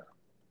 yeah, yeah.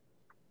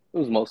 It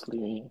was mostly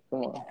me.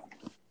 Come on,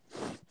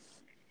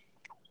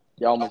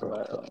 y'all almost Bro,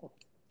 got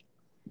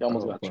y'all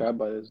almost got bro. trapped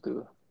by this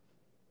dude.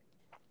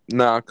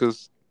 Nah,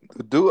 cause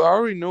the dude I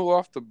already knew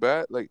off the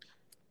bat. Like,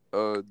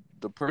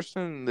 the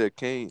person that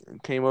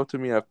came up to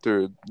me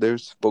after they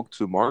spoke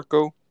to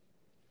Marco,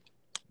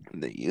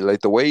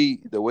 like the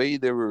way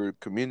they were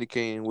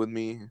communicating with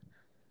me,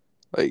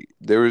 like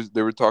they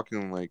were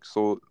talking like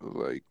so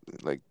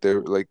they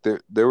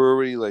were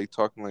already like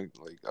talking like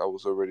I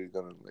was already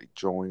gonna like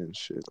join and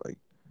shit. Like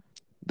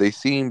they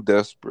seem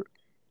desperate.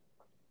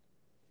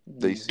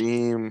 They Mm.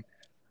 seem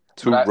But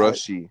too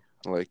rushy.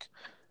 Like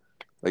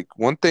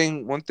one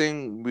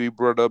thing we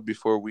brought up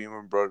before we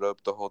even brought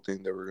up the whole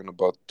thing that we're gonna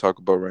about talk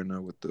about right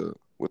now with the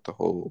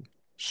whole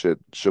shit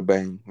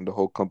shebang, the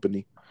whole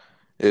company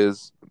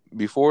is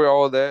before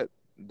all that,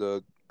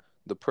 the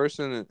the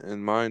person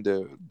in mind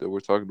that we're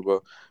talking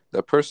about,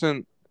 that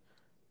person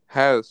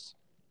has,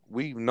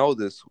 we know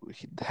this,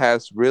 he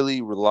has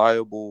really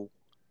reliable,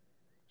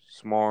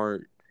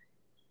 smart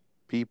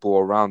people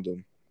around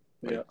him.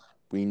 Like yeah,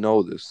 we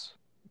know this.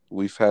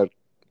 We've had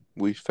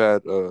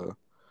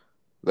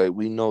like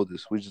we know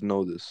this. We just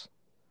know this.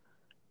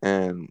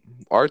 And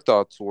our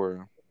thoughts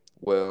were,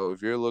 well,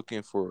 if you're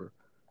looking for,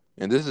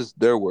 and this is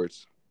their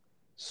words,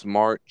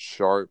 smart,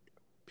 sharp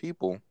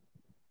people,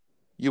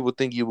 you would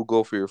think you would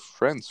go for your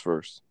friends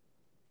first.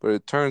 But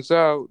it turns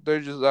out they're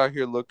just out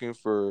here looking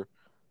for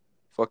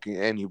fucking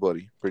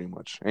anybody, pretty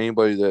much.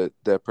 Anybody that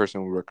that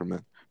person would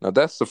recommend. Now,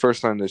 that's the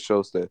first sign that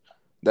shows that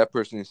that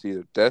person is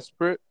either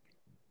desperate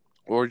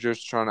or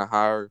just trying to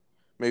hire.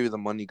 Maybe the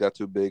money got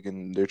too big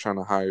and they're trying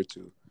to hire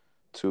to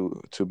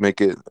make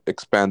it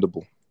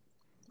expandable.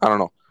 I don't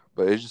know,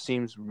 but it just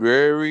seems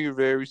very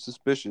very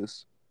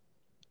suspicious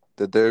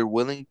that they're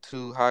willing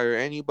to hire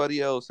anybody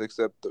else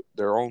except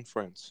their own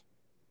friends.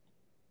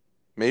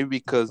 Maybe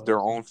That's because what I their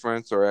was own saying.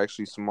 friends are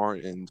actually smart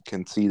and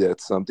can see that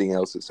something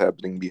else is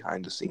happening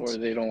behind the or scenes.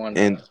 they don't want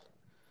And to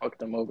fuck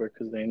them over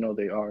because they know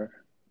they are.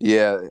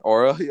 yeah,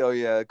 or oh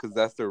yeah, because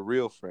that's their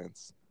real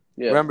friends.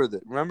 Yeah, Remember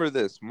that. Remember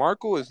this.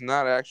 Marco is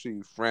not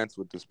actually friends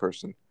with this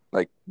person.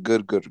 Like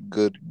goody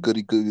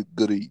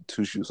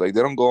two shoes. Like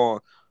they don't go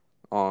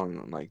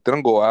on like they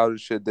don't go out and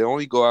shit. They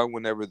only go out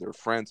whenever their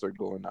friends are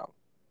going out.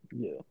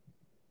 Yeah.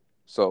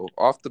 So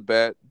off the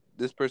bat,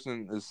 this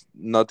person is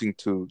nothing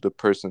to the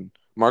person.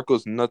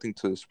 Marco's nothing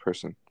to this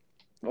person.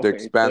 They're okay,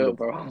 chill, expandable.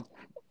 bro.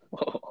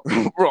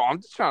 Whoa. Bro, I'm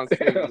just trying to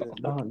say that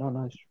No, no,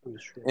 no. It's true.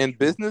 It's true. It's in true.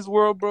 business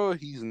world, bro,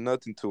 he's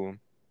nothing to him.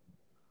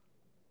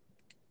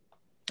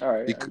 All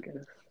right, I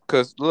guess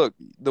Because look,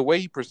 the way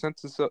he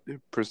presents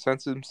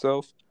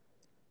himself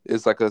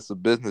is like as a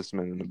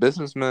businessman, and a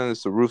businessman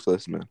is a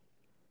ruthless man.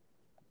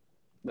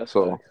 that's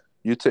So facts.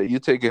 you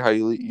take it how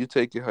you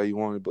take it how you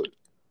want it, but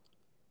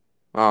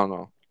I don't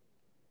know.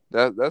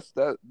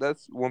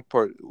 That's one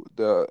part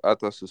that I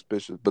thought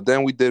suspicious. But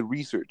then we did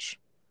research.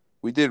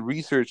 We did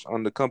research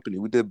on the company.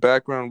 We did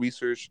background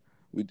research.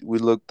 We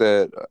looked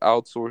at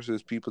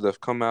outsources, people that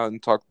have come out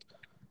and talked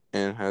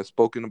and have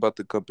spoken about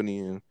the company.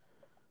 And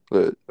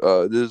this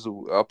is,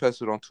 I'll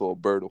pass it on to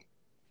Alberto.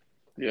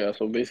 Yeah,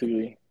 so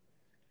basically,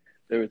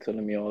 they were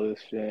telling me all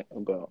this shit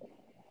about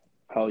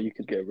how you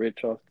could get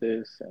rich off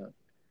this, and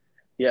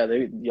yeah,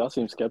 they y'all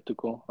seem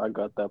skeptical. I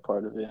got that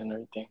part of it and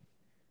everything,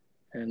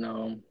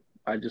 and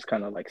I just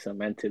kind of like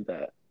cemented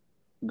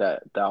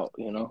that doubt,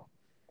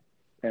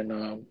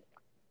 and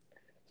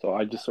so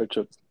I just searched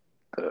up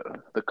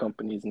the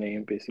company's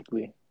name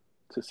basically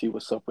to see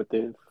what's up with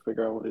it,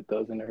 figure out what it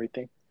does and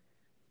everything,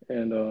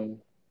 and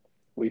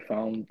we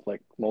found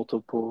like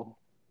multiple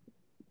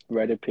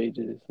Reddit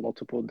pages,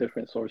 multiple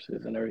different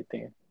sources and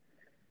everything.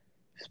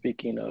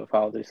 Speaking of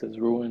how this has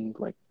ruined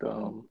like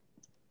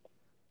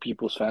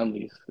people's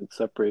families, it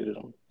separated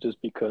them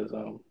just because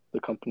the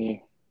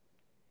company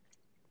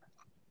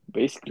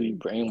basically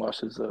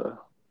brainwashes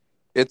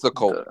It's a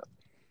cult. the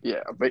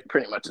yeah,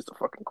 pretty much it's a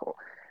fucking cult.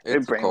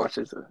 It's a cult.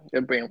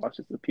 It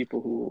brainwashes the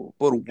people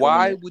But who join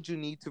why it. would you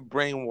need to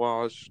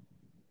brainwash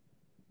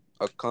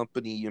a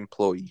company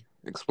employee?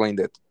 Explain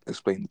that.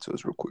 Explain it to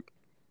us real quick.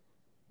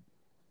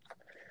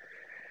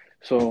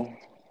 So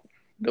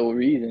the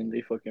reason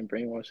they fucking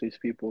brainwash these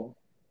people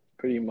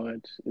pretty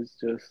much is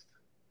just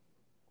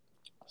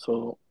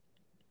so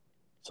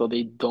so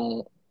they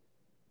don't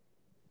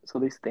so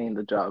they stay in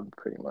the job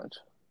pretty much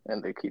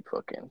and they keep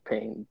fucking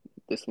paying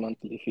this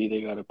monthly fee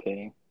they gotta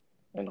pay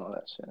and all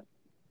that shit.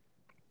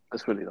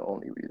 That's really the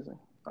only reason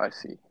I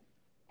see.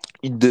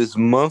 This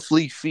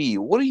monthly fee.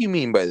 What do you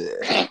mean by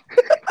that?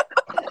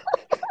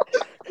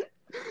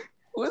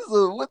 What's up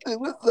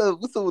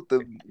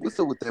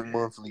with that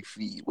monthly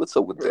fee? What's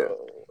up with that?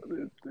 Bro,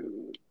 this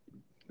dude.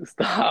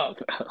 Stop.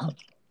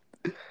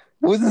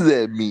 What does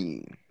that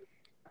mean?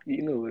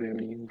 You know what I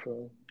mean,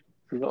 bro.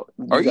 So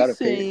Are you you gotta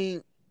pay.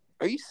 saying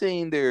are you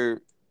saying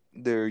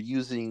they're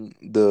using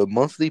the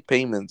monthly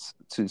payments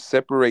to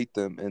separate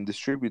them and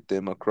distribute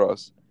them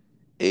across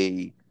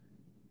a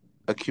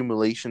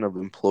accumulation of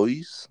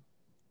employees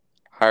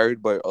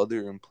hired by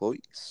other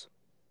employees?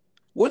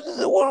 What is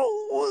it?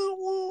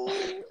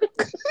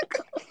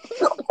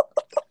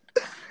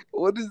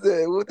 What is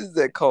that? What is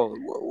that called?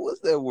 What's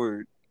that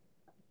word?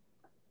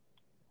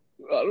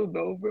 I don't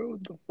know, bro.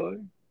 What the fuck?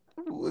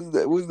 What's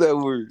that? What's that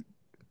word?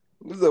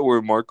 What's that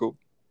word, Marco?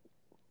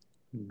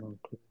 No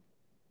clue.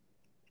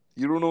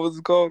 You don't know what it's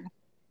called?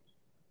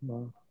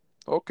 No.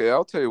 Okay,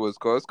 I'll tell you what it's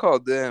called. It's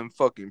called damn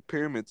fucking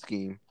pyramid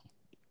scheme.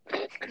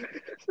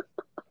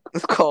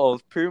 It's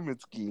called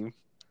pyramid scheme.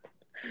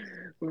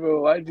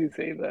 Bro, why'd you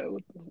say that?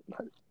 What the...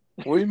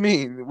 What do you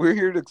mean? We're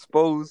here to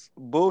expose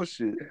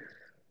bullshit.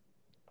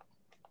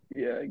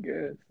 Yeah, I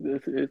guess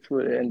this it's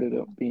what it ended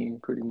up being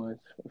pretty much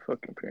a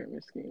fucking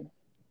pyramid scheme.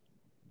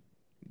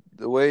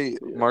 The way Yeah.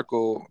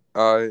 Marco,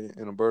 I,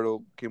 and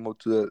Alberto came up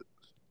to that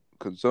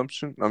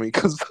consumption. I mean,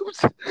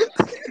 consumption.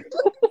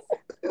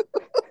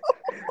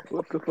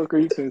 What the fuck are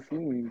you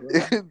consuming, bro?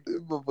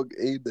 Motherfucker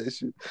ate that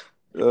shit.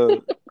 Uh,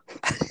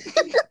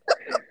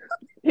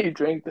 He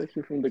drank that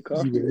shit from the You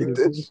coffee, ate ate it, bro.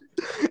 that bro?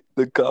 shit.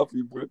 The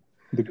coffee, bro.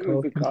 The It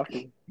was the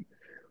coffee.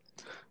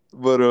 coffee.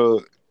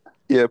 But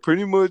yeah,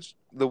 pretty much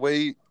the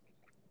way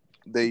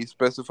they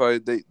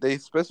specified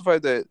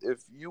that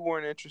if you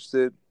weren't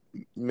interested,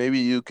 maybe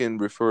you can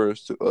refer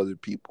us to other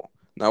people.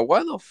 Now,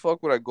 why the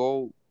fuck would I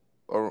go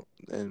or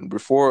and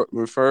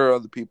refer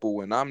other people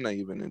when I'm not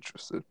even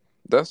interested?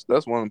 That's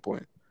one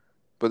point.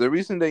 But the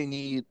reason they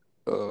need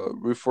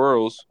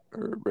referrals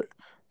or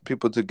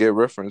people to get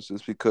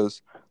references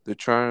because they're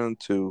trying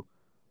to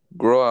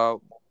grow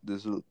out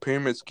this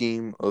pyramid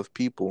scheme of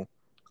people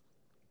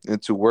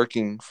into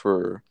working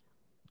for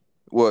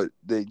what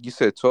they you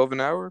said 12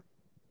 an hour.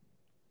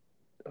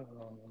 Um,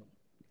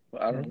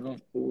 I Huh? don't know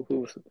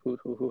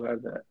who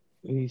had that.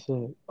 He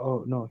said,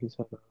 "Oh no," he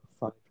said,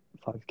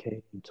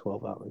 5K in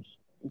 12 hours."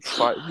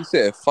 He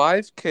said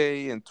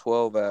 5K in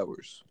 12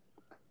 hours.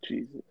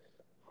 Jesus.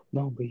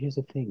 No, but here's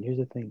the thing. Here's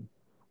the thing.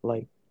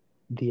 Like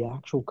the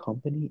actual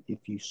company,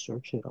 if you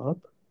search it up,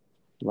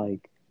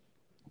 like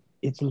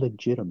it's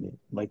legitimate.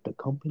 Like the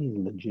company is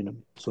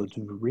legitimate. So it's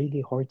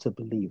really hard to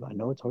believe. I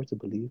know it's hard to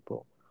believe,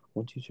 but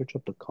once you search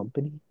up the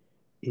company,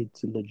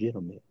 it's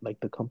legitimate. Like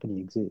the company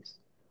exists.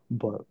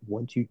 But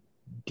once you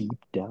deep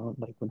down,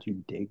 like once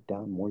you dig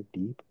down more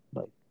deep,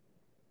 like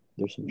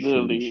there's some shady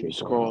Literally shit going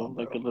scroll on,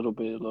 like a bro. little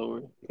bit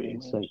lower, pretty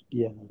It's much. like,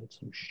 yeah, it's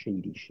some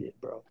shady shit,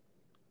 bro.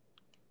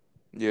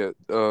 Yeah,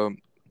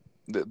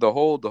 the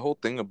whole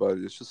thing about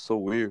it is just so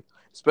weird,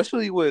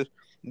 especially with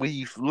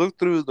we've looked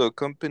through the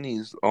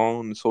company's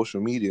own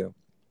social media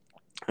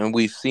and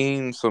we've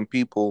seen some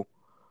people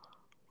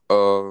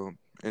uh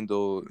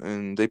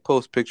and they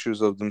post pictures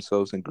of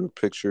themselves in group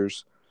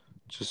pictures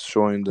just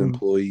showing the Mm.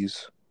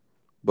 employees.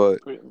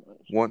 But Pretty much.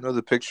 one of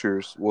the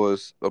pictures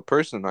was a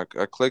person. I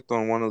clicked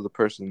on one of the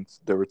persons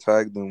that were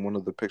tagged in one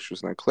of the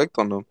pictures, and I clicked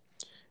on them,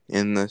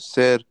 and it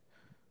said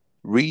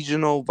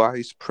regional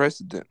vice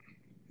president.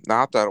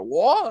 Now I thought,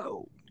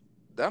 whoa,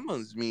 that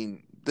must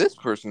mean this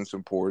person's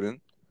important.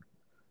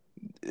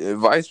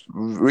 Vice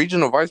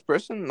regional vice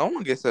president. No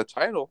one gets that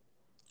title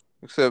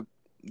except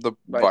the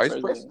Vice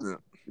vice president.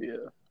 president.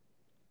 Yeah.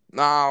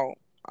 Now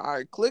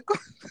I click on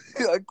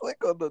I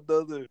click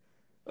on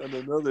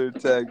another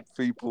tag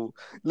people.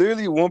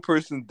 Literally one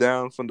person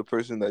down from the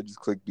person that I just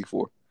clicked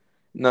before.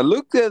 Now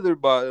look at their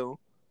bio.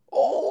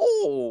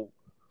 Oh,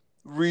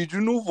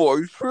 regional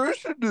vice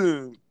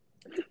president.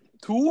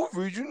 Two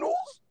regionals?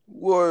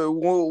 What?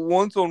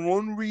 One's on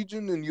one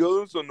region and the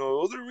other's on the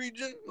other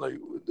region? Like,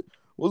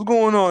 what's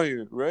going on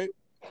here, right?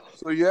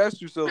 So you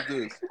ask yourself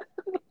this: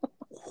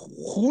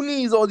 who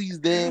needs all these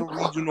damn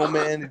regional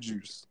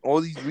managers? All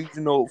these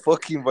regional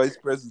fucking vice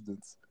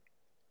presidents?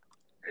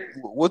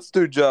 What's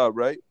their job,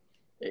 right?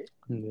 Hey,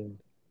 Yeah.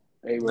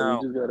 hey, bro,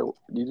 Now,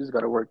 you just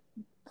gotta work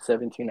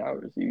 17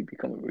 hours. You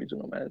become a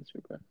regional manager,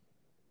 bro.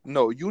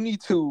 no, you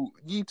need to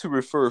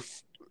refer.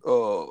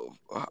 Uh,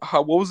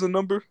 how what was the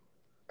number?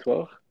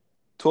 12?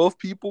 12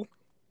 people.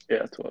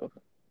 Yeah, 12.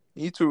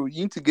 You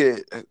need to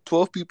get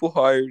 12 people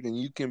hired, and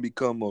you can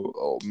become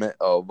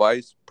a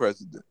vice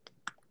president.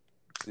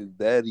 It's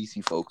that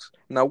easy, folks.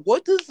 Now,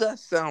 what does that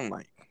sound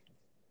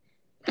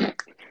like?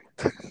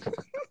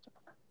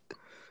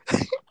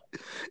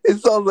 It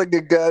sounds like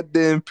a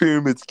goddamn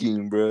pyramid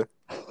scheme, bro.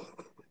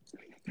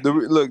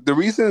 Look, the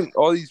reason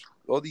all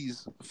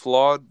these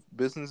flawed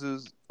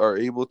businesses are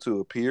able to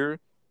appear,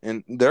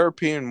 and they're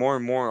appearing more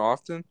and more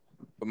often.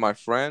 But my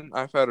friend,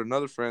 I've had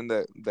another friend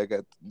that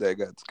got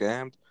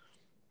scammed.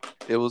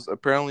 It was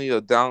apparently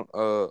a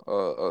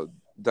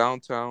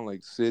downtown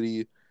like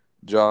city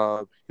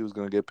job. He was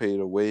gonna get paid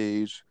a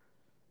wage.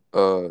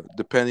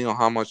 depending on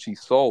how much he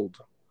sold.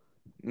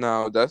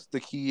 Now that's the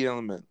key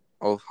element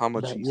of how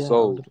much That he yeah,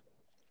 sold.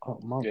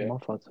 Yeah. my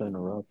fault to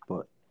interrupt,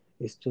 but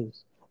it's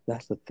just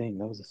that's the thing.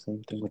 That was the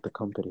same thing with the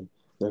company.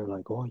 They're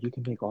like, oh, you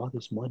can make all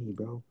this money,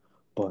 bro,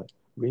 but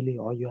really,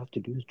 all you have to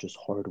do is just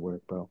hard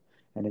work, bro.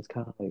 And it's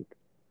kind of like,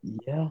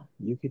 yeah,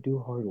 you could do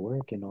hard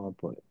work and all,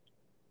 but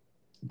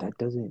that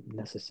doesn't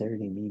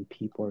necessarily mean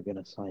people are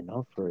gonna sign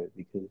up for it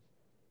because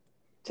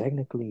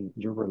technically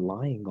you're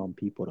relying on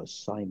people to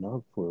sign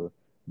up for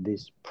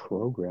this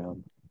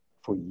program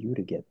for you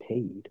to get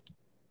paid.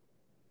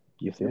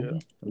 You feel Yeah.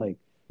 me? Like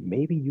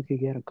maybe you could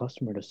get a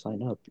customer to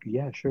sign up.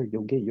 Yeah, sure,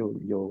 you'll get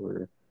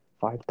your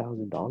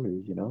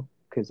 $5,000,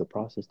 because the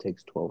process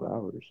takes 12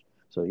 hours.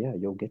 So yeah,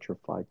 you'll get your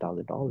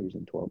 $5,000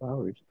 in 12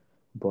 hours.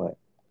 But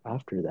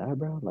after that,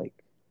 bro, like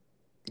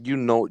You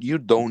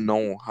don't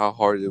know how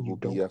hard it you will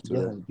be don't, after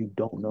yeah, that. you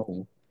don't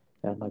know.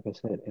 And like I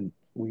said, and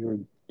we were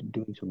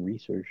doing some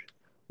research.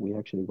 We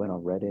actually went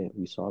on Reddit.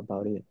 We saw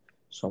about it.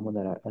 Someone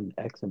an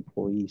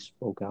ex-employee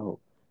spoke out.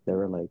 They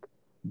were like,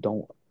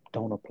 "Don't,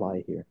 don't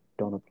apply here.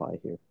 Don't apply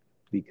here,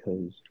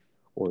 because,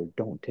 or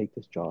don't take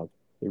this job.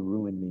 It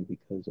ruined me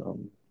because what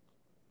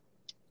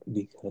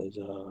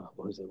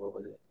was it? What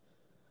was it?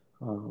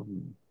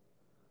 Um,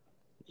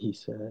 he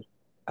said,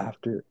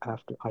 after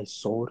I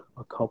sold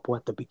a couple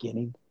at the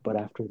beginning, but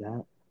after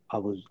that, I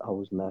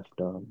was left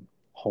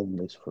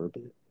homeless for a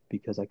bit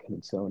because I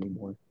couldn't sell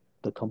anymore.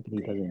 The company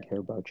doesn't Damn. care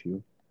about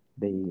you.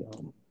 They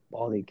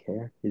all they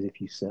care is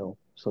if you sell,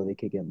 so they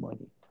could get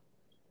money.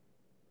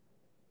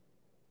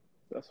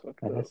 That's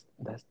fucked And up.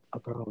 that's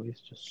bro.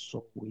 It's just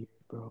so weird,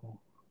 bro.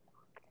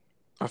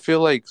 I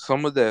feel like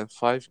some of that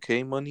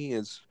 5K money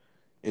is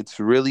it's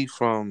really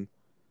from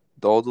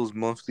all those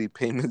monthly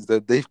payments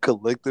that they've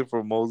collected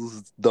from all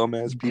those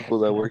dumbass people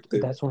that work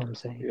there. That's what I'm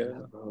saying. Yeah, Yeah.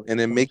 bro. And That's then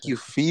what I'm make you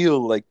saying.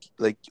 feel like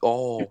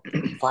oh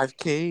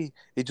 5K,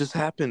 it just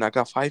happened, I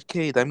got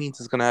 5K, that means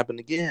it's gonna happen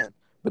again.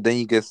 But then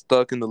you get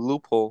stuck in the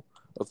loophole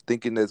of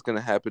thinking that it's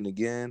gonna happen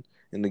again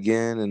and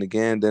again and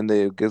again. Then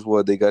they guess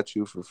what, they got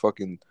you for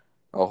fucking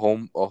a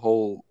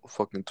whole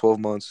fucking 12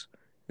 months,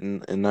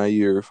 and now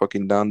you're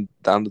fucking down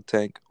the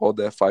tank. All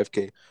that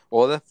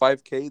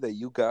 5K that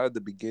you got at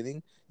the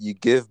beginning, you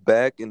give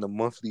back in the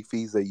monthly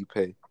fees that you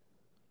pay,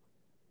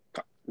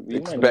 We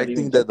might not even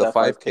expecting that get the that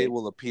 5K 5K.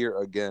 will appear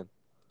again.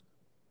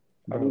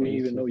 How do Bro, we it's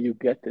even know just you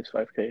get this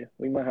 5K?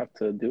 We might have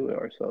to do it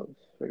ourselves.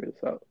 Figure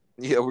this out.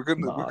 Yeah, we're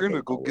nah. gonna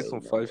There's go no get way.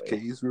 some No five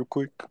way. Ks real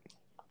quick.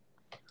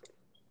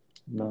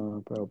 Nah,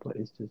 bro. But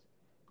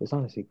it's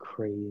honestly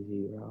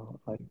crazy, bro.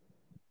 Like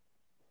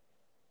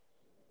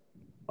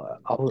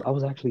I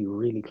was actually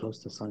really close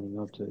to signing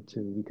up to it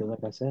too because,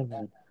 like I said,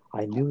 man,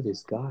 I knew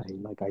this guy.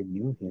 Like I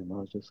knew him. I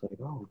was just like,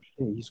 oh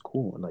shit, he's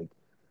cool. And like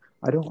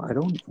I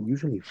don't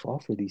usually fall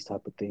for these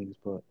type of things,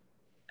 but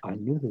I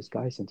knew this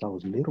guy since I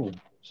was little.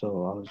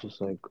 So I was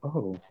just like,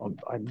 oh,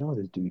 I know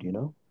this dude.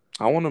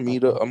 I want to I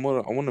meet up.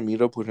 thought, I want to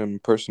meet up with him in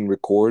person,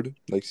 record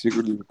like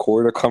secretly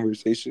record a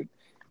conversation,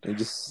 and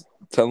just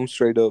tell him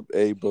straight up,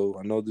 "Hey, bro,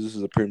 I know this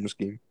is a pyramid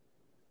scheme."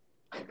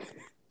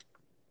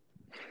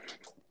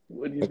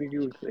 What do you Like, think he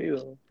would say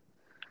though?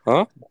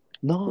 huh?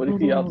 no, What no,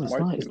 if he no, no, it's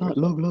not. outsmarts It's you or not.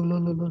 Look, something?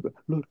 look, look, look, look,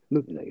 look,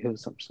 look. Like it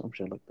was some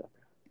shit like that.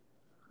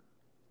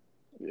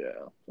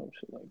 Yeah, some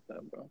shit like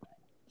that, bro.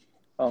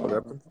 What Um,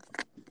 happened?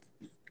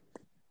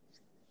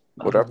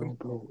 I What don't happened? know,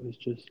 bro. It's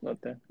just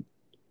Nothing.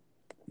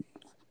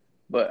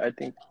 But I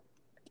think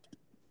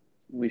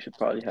we should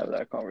probably have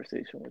that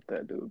conversation with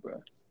that dude,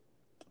 bro.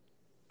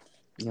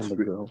 and the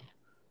girl.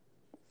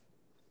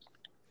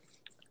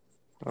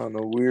 I don't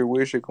know.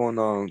 Weird shit going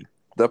on.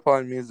 That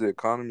probably means the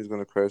economy is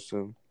gonna crash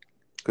soon.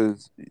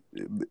 Because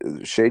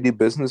shady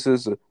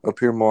businesses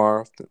appear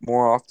more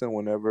often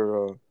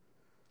whenever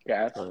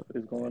Gas uh,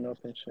 is going up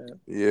and shit.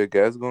 yeah,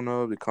 gas going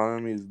up, the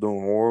economy is doing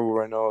horrible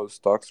right now. The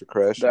stocks are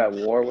crashing. That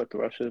war with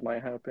Russia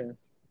might happen.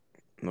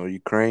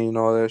 Ukraine,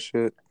 all that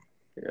shit.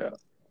 Yeah.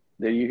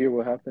 Did you hear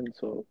what happened?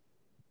 So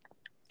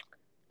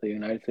the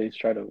United States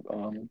tried to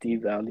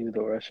devalue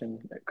the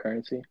Russian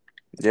currency,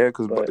 Yeah,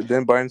 because but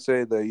then Biden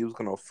said that he was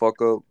gonna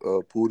fuck up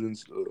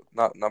Putin's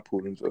not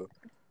Putin's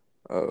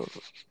uh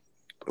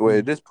wait,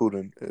 it Putin, is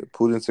Putin,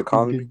 Putin's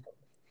economy.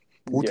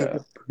 Putin, yeah,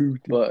 Putin Putin.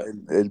 but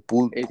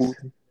it's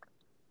Putin.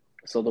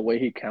 so the way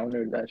he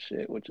countered that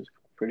shit, which is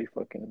pretty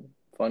fucking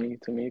funny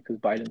to me, because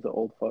Biden's an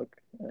old fuck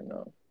and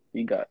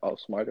he got all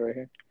smart right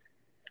here.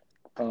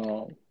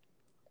 Um,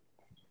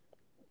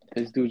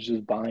 this dude's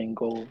just buying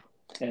gold,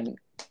 and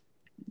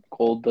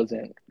gold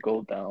doesn't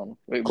go down.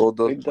 Gold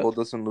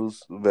doesn't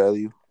lose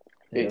value.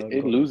 Yeah,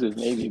 It go. loses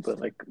maybe, but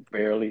like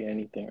barely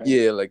anything, right?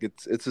 Yeah, like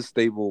it's a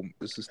stable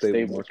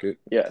Stable, market.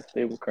 yeah,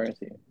 stable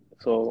currency.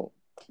 So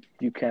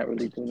you can't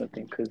really do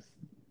nothing because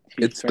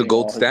he's It's the turning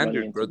gold all his money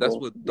standard, bro. into That's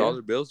gold. what Yeah,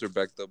 dollar bills are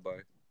backed up by.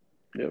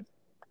 yep.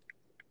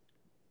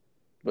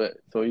 But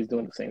so he's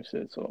doing the same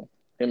shit. So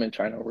him and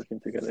China are working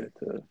together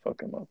to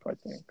fuck him up. I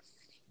think.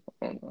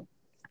 I don't know.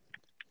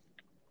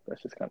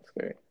 That's just kind of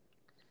scary.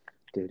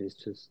 Dude, it's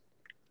just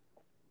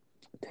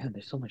Damn,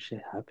 there's so much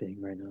shit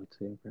happening right now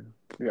too, bro.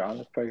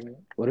 Rihanna's pregnant.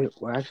 Well,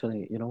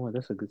 actually, you know what?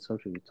 That's a good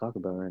subject to talk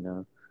about right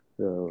now.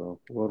 The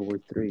World War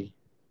III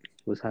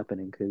was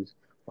happening because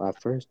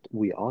at first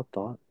we all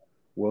thought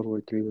World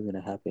War III was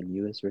gonna happen,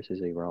 U.S.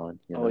 versus Iran,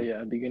 you Oh know,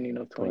 yeah, beginning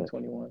of but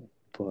 2021.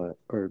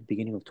 or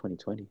beginning of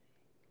 2020,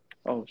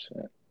 Oh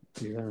shit.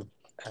 yeah,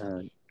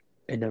 and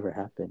it never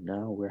happened.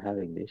 Now we're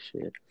having this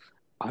shit.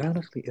 I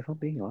honestly, if I'm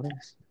being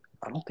honest,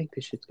 I don't think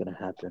this shit's gonna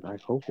happen. I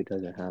hope it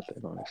doesn't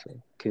happen,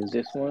 honestly, because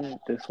This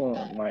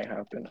one might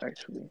happen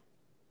actually.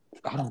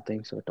 I don't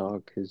think so,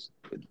 dog. Because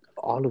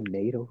all of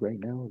NATO right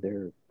now,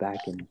 they're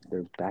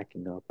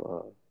backing up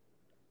U-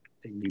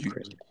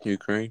 Ukraine.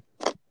 Ukraine.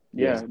 Yeah,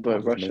 Yeah, all but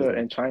of Russia NATO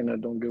and China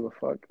don't give a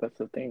fuck. That's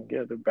the thing.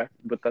 Yeah, they're back,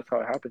 but that's how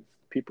it happens.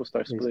 People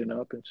start is splitting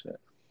up and shit.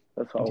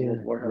 That's how yeah,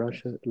 war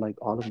happens. Russia, like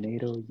all of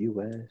NATO,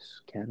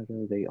 U.S.,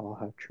 Canada, they all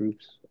have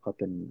troops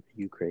up in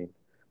Ukraine.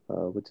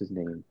 What's his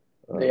name?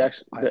 They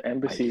actually, I the I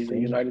embassy, the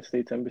think United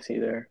States embassy,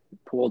 there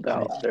pulled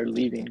I out. They're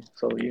leaving,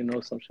 so you know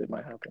some shit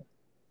might happen.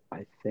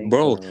 I think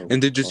Bro, and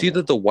did you see hold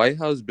that the White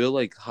House built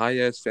like high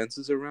ass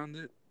fences around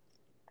it?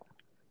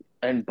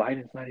 And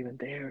Biden's not even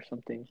there or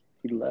something.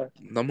 He left.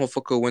 That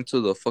motherfucker went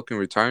to the fucking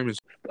retirement.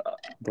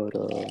 but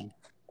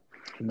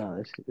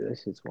no,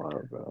 this shit's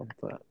wild, bro.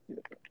 But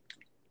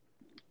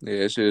Yeah,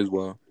 that shit is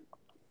wild.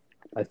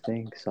 I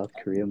think South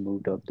Korea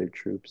moved up their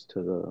troops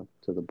to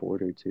the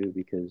border too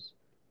because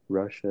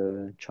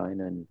Russia,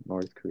 China, and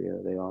North Korea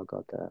they all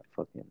got that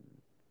fucking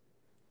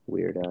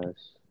weird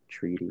ass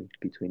treaty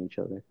between each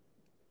other.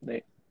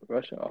 They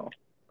Russia. Oh,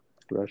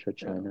 Russia,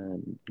 yeah. China,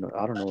 and no,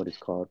 I don't know what it's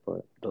called,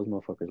 but those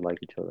motherfuckers like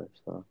each other.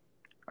 So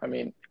I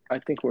mean, I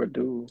think we're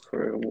due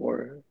for a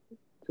war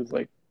because,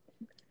 like,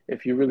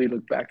 if you really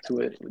look back to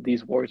it,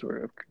 these wars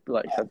were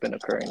like have been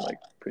occurring like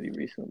pretty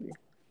recently.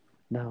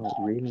 now,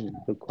 really,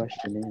 the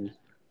question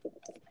is,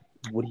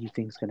 what do you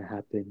think is gonna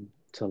happen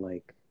to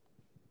like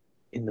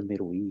in the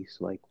Middle East,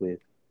 like with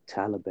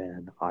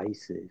Taliban,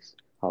 ISIS,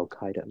 Al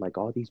Qaeda, like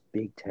all these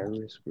big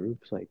terrorist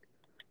groups? Like,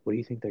 what do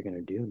you think they're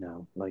gonna do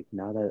now? Like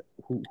now that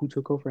who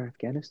took over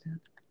Afghanistan?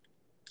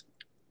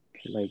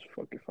 Like,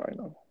 Fuck if I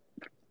know.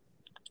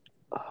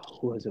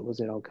 who was it? Was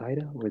it Al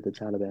Qaeda or the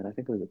Taliban? I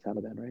think it was the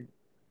Taliban, right?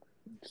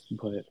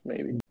 But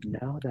Maybe.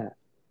 now that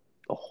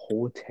a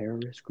whole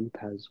terrorist group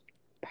has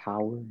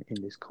power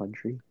in this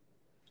country,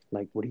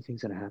 like, what do you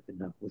think's gonna happen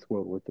now with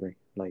World War III?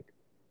 Like,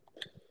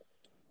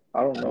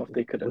 I don't know if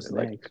they could what's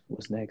like, next?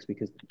 What's next?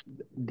 Because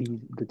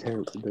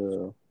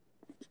the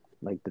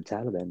like the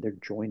Taliban, they're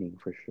joining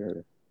for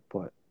sure,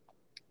 but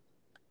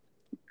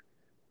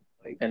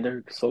like and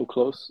they're so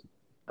close.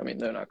 I mean,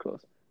 they're not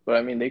close, but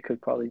I mean, they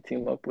could probably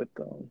team up with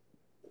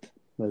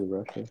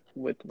Russia,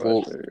 with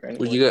Well, Russia or well,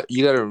 anyone.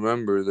 you got to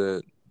remember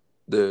that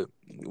the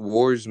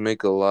wars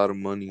make a lot of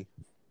money,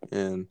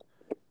 and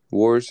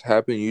wars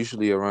happen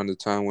usually around the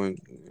time when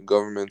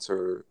governments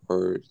are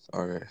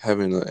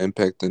having an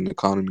impact in the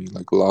economy,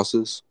 like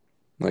losses,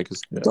 like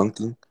it's Yeah.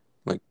 dunking,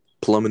 like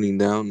plummeting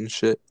down and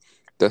shit.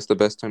 That's the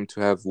best time to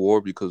have war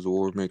because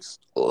war makes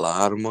a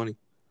lot of money.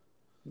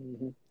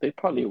 They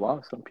probably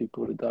want some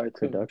people to die too.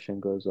 production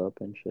goes up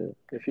and shit.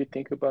 If you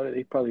think about it,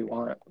 they probably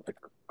want like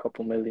a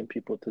couple million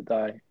people to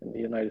die in the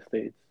United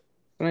States.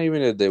 It's not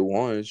even that they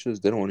want; it's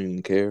just they don't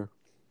even care.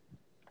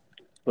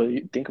 But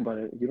you think about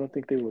it, you don't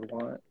think they would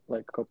want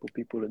like a couple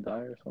people to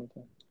die or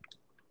something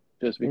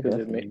just They because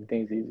it makes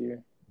definitely, things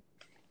easier?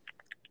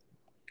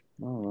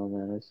 I don't know,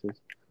 man. It's just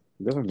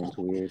government's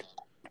weird.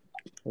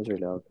 That's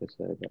really all I could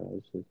say, bro.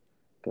 It's just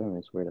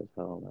government's weird as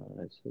hell,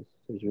 man. It's just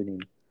there's really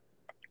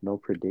no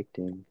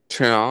predicting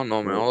I don't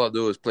know, man. what. All I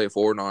do is play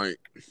Fortnite,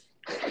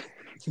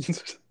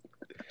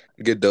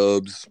 get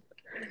dubs,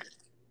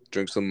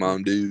 drink some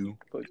Mountain Dew.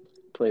 But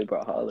play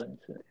Brawlhalla and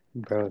shit.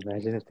 Bro,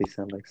 imagine if they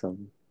send like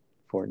some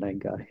Fortnite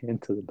guy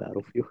into the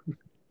battlefield.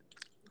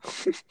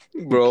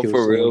 He Bro, kills for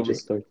someone, real, bro.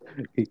 just starts.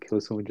 He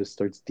kills someone, just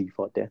starts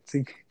default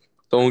dancing.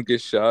 Don't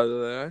get shot.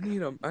 Like,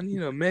 I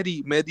need a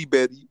Medi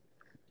Betty.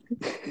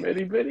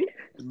 Very, very.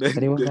 Medi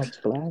Anyone got Betty.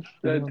 splash?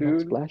 That Anyone got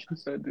dude,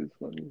 splashes? that dude's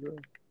funny, bro.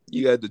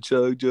 You got the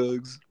chug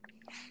jugs.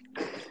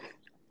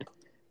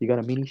 You got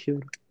a mini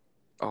shield?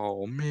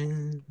 Oh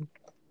man.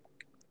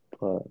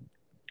 But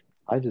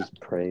I just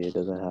pray it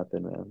doesn't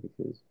happen, man,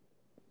 because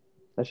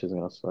that shit's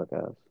gonna suck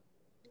ass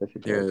if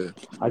it does. Yeah.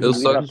 I It'll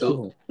just, We'd I suck. have just to.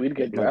 It'll, feel We'd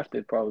get like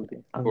drafted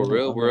probably. for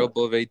real, I'm we're gonna.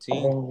 above 18.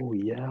 Oh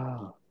yeah,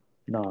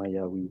 nah,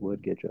 yeah, we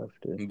would get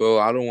drafted. Bro,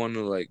 I don't want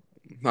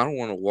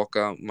to walk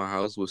out my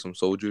house with some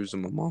soldiers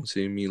and my mom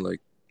seeing me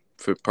like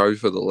probably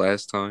for the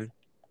last time.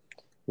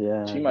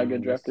 Yeah, She might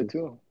get no, it's drafted just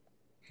too.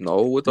 No,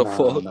 what the nah,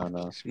 fuck? nah,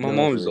 nah. My They're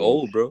mom is overage.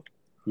 old, bro.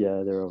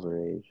 Yeah, they're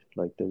overage.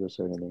 Like there's a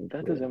certain age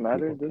That where doesn't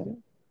matter, people does can't.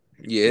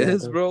 it? Yeah, it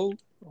Yes, does. bro.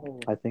 Oh,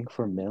 I think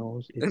for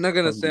males, They're it's not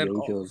gonna from the send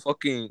age of.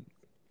 fucking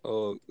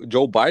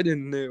Joe Biden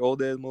in there,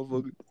 old ass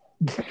motherfucker.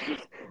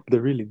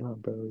 They're really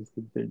not, bro.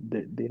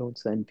 They don't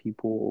send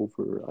people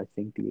over. I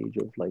think the age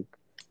of like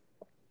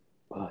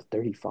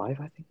 35.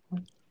 I think.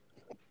 damn.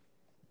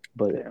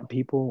 But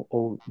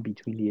people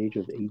between the age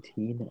of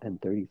 18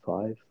 and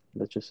 35,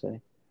 let's just say,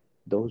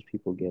 those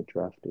people get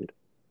drafted.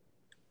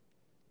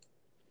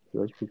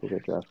 rich people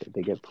get drafted.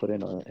 They get put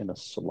in a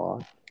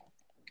slot.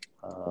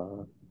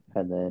 Uh,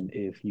 and then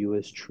if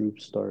U.S.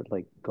 troops start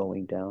like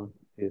going down,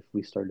 if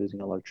we start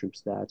losing a lot of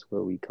troops, that's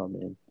where we come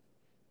in.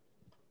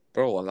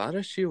 Bro, a lot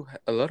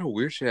of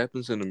weird shit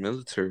happens in the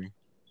military.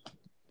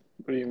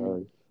 What do you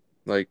mean?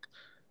 Because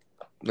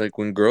Like,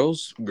 when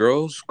girls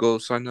go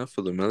sign up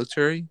for the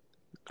military.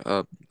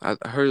 I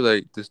heard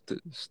like this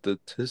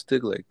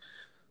statistic, like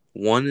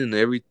one in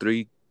every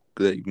three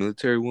like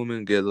military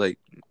women get like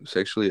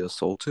sexually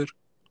assaulted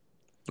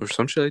or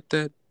some shit like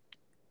that.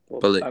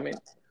 Well, But like, I mean,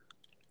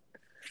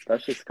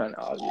 that's just kind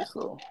of obvious,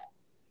 though.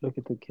 look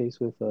at the case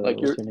with Like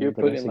what's her you're name,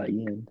 putting Vanessa like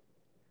Guillen.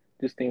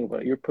 just think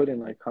about it. You're putting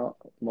like how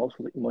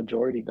mostly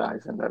majority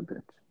guys in that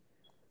bitch,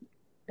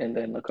 and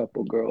then a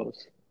couple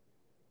girls.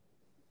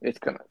 It's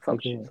gonna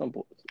Look at look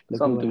at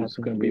some what dude's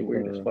happened gonna be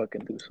with weird as fuck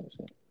and do some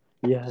shit.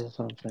 yeah, that's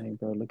what I'm saying,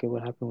 bro. Look at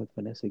what happened with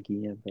Vanessa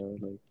Guillen, bro.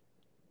 Like,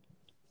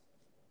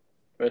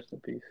 Rest in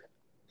peace.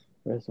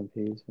 rest in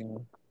peace,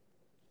 man.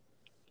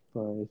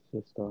 But it's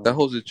just that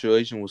whole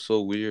situation was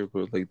so weird,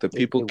 bro. Like the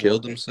people it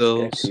killed was.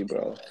 themselves. Sketchy,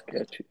 bro.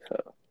 Sketchy as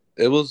hell.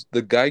 It was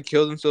the guy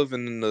killed himself,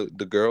 and then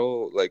the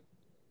girl like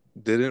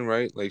didn't,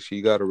 right? Like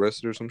she got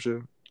arrested or some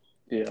shit.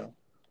 Yeah,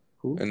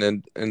 Who? And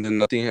then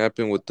nothing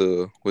happened with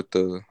the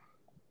the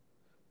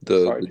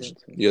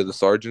sergeants and yeah, the stuff.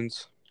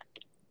 sergeants.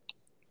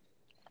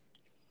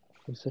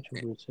 It's such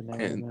a weird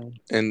scenario, and man.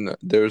 and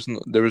there was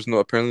no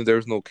apparently there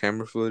was no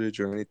camera footage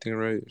or anything,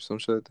 right, or some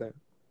shit like that.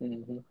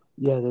 Hmm.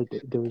 Yeah,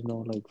 there was no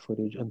like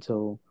footage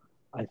until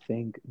I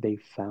think they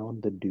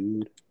found the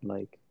dude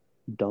like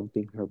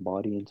dumping her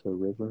body into a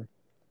river.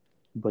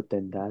 But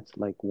then that's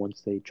like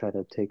once they try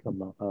to take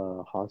him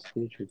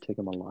hostage or take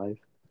him alive,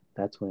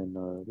 that's when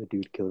the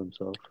dude killed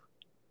himself.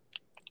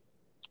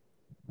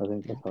 I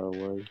think that's how it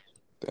was.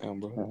 Damn,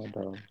 bro,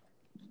 And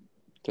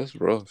that's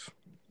rough.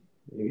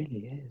 it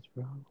really is,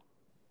 bro.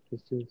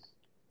 It's just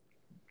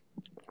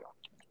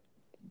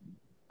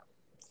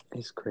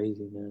it's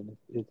crazy, man.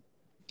 It's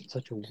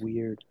such a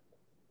weird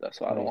That's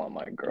why I don't like want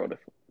my girl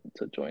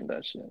to join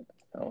that shit.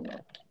 I don't know.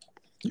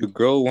 Your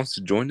girl wants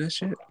to join that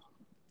shit.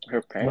 Her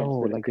no, parents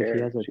didn't like if he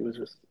care. has a She was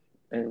just,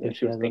 and if she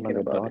he was has a, thinking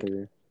like a about it.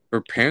 daughter.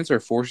 Her parents are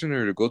forcing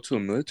her to go to a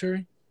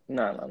military.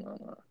 No, no, no,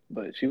 no.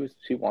 But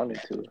she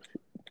wanted to,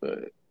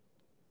 but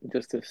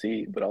just to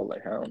see. But I was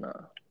like, hell no.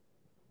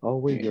 Oh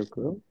wait, Mm, your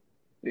girl?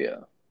 yeah,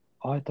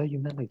 Oh, I thought you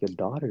meant like a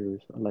daughter,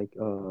 like I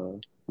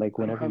don't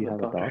whenever have you a have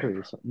a daughter. daughter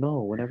or something.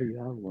 No, whenever you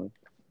have one.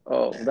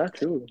 Oh, that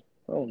too.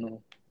 Oh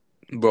no.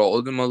 Bro,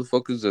 all the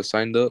motherfuckers that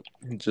signed up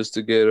just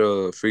to get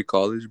free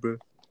college, bro.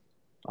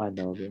 I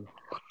know, bro.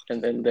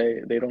 And then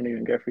they don't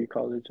even get free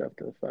college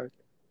after the fact.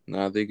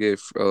 Nah, they get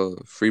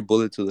free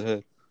bullet to the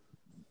head.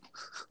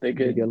 They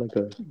They get get like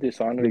a, they get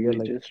dishonorably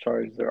like,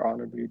 discharged. They're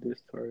honorably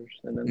discharged,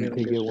 and then they don't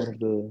they get get shit.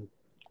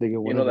 they get You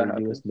one know of the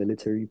that U.S. happens.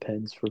 military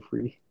pens for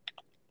free.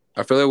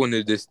 I feel like when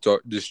they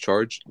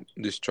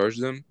discharge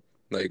them,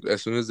 like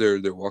as soon as they're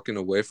walking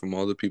away from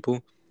all the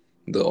people,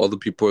 all the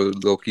people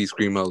low key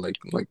scream out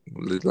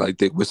like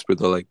they whisper,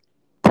 they're like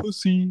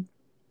pussy.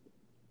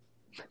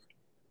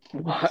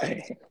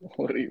 Why?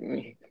 What do you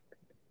mean?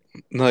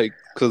 Like,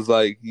 cause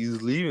like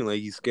he's leaving, like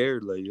he's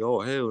scared, like,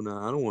 oh hell no,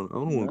 I don't want to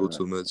go Nah, to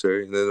the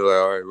military. And then they're like,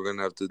 all right, we're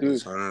gonna have to dude.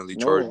 dishonorably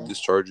No,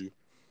 discharge you.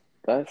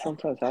 that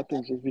sometimes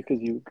happens just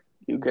because you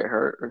get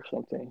hurt or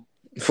something.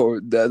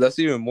 For that's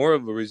even more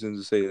of a reason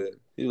to say that.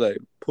 He's like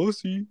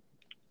pussy.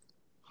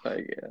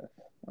 Like yeah.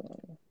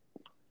 Uh,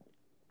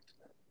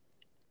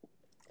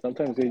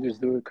 Sometimes they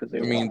just do it because they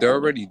I mean, want they're to.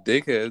 already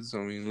dickheads. I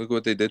mean, look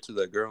what they did to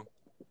that girl.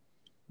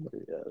 But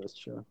yeah, that's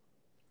true.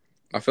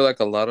 I feel like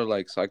a lot of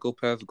like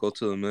psychopaths go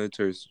to the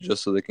military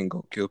just so they can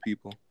go kill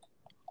people.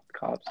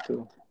 Cops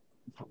too.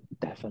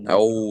 Definitely, bro.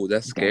 Oh,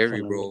 that's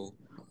scary, Definitely, bro.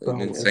 An bro.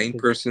 Yeah. insane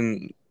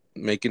person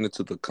making it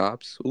to the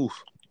cops. Oof.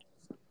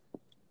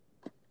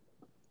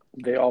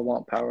 They all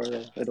want power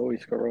though. It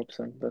always corrupts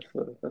them. That's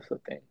the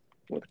thing.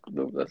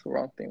 That's the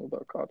wrong thing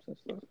about cops and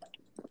stuff.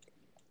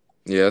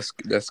 Yeah,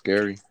 that's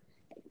scary.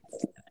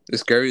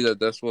 It's scary that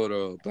that's what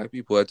black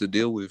people had to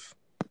deal with.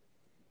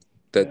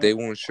 That Yeah. they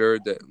weren't sure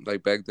that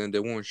like back then they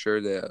weren't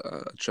sure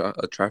that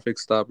a traffic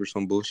stop or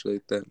some bullshit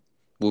like that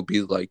will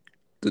be like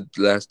the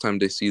last time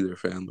they see their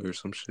family or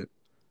some shit.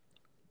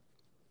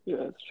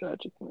 Yeah, it's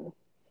tragic, man.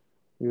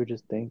 You would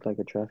just think like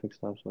a traffic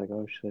stop's like,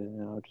 oh shit,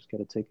 I'll just get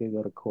a ticket,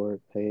 go to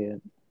court, pay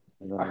it,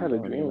 and then I I'm had a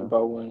done. dream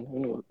about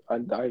when I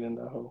died in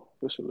that hole.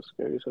 This shit was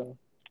scary as hell.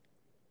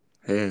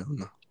 Hell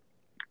no.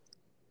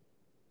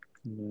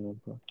 Yeah,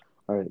 bro.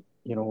 All right,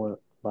 you know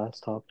what?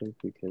 Last topic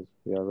because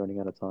we are running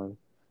out of time.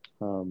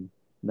 Um,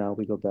 now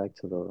we go back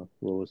to the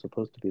what was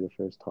supposed to be the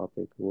first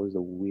topic. What was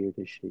the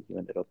weirdest shit you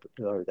ended up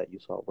or that you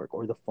saw at work,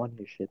 or the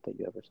funniest shit that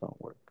you ever saw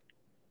at work?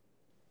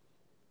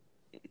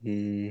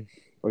 Mm,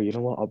 Or you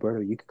know what, Alberto,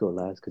 you could go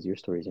last because your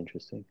story is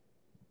interesting.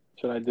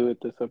 Should I do it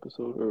this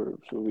episode or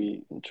should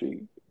we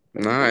intrigue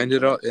nah, everybody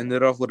for next one?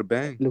 ended off with a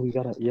bang. Look, we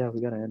gotta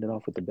end it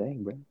off with the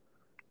bang, bro.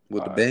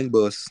 With the Alright. bang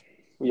bus.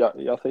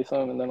 Y'all say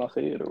something and then I'll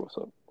say it or what's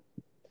up?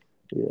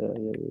 Yeah,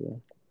 yeah, yeah.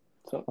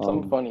 Something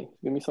Um, funny.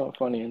 Give me something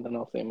funny and then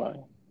I'll say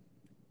mine.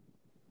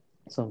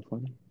 Something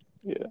funny.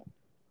 Yeah,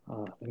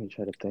 Let me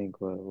try to think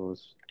what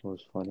was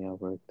funny at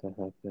work that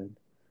happened.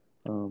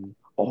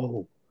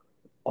 Oh,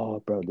 oh,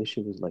 bro, this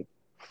shit was like,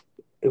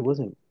 it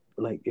wasn't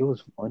like it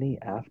was funny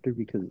after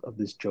because of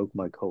this joke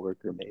my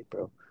coworker made,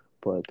 bro.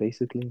 But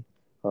basically,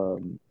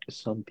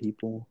 some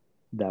people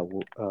that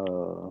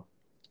were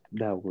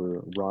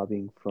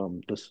robbing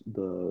from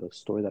the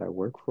store that I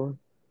work for.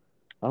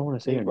 I don't want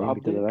to say they their name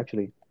robbed because it. I've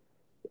actually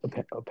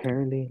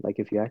apparently like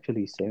if you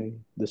actually say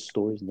the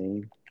store's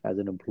name as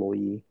an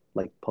employee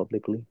like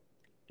publicly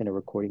in a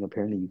recording,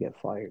 apparently you get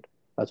fired.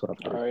 That's what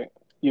I've All heard. right,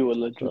 you So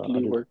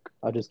allegedly work.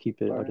 I'll just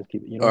keep it. All I'll right, just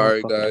keep it. You know All what?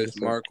 right, Fuck it. I'll guys. just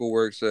say. Marco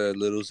works at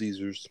Little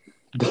Caesars.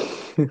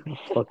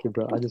 Fuck it,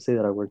 bro. I just say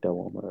that I worked at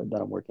Walmart.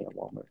 That I'm working at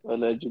Walmart.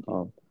 allegedly.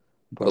 Um,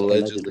 but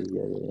Allegedly. allegedly,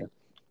 yeah, yeah,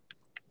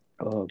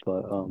 yeah.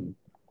 But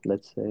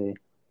let's say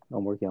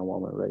I'm working at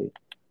Walmart, right?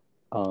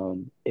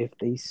 If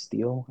they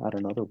steal at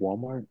another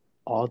Walmart,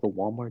 all the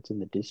Walmarts in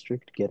the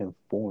district get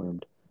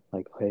informed,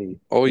 like, hey,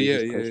 Oh there's yeah,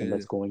 this yeah, person yeah,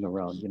 that's going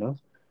around, you know?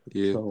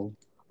 yeah. So,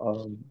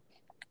 um,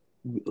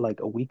 like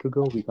a week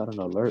ago, we got an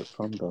alert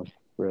from them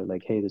where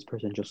like, hey, this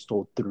person just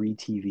stole three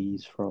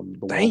TVs from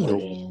the Walmart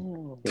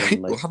Damn. Damn,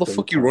 in like How the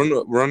fuck you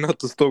Baytown, run out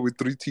the store with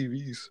three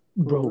TVs?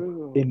 for bro,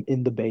 real.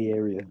 in the Bay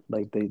Area,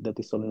 like they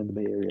stole it in the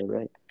Bay Area,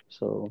 right?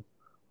 So,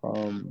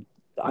 um,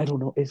 I don't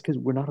know. It's because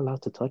we're not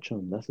allowed to touch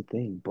them. That's the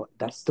thing. But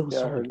that's still Yeah,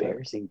 I so heard that.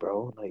 embarrassing,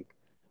 bro. Like,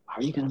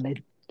 how are you gonna let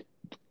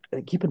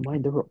keep in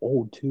mind they were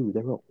old too.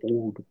 They were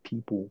old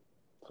people,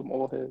 Some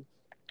old heads,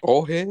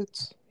 All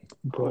heads?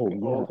 bro.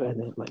 fucking Yeah, old and heads,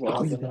 then like, how are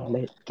you wilding gonna out.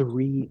 let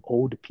three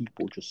old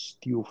people just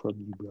steal from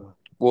you, bro?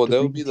 Well,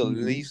 that would Three be the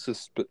TVs, least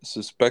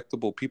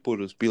suspectable people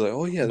to be like,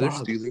 oh yeah, they're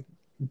dog, stealing.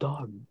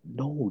 dog.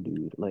 No,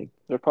 dude. Like,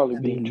 They're probably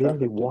they being literally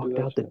trafficked to do walked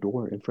that out the shit.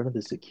 door in front of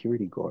the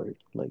security guard,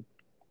 like,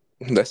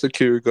 That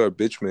security guard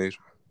bitch made.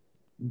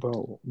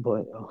 bro.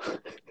 But,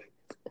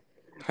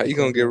 How you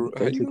gonna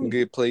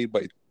get played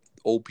by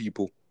old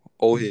people,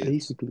 old heads?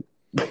 basically,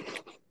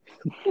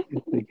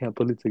 they can't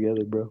put it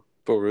together, bro.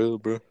 For real,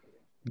 bro.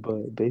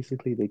 But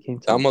basically, they came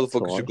That to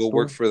motherfucker should our go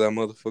work store. for that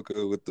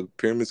motherfucker with the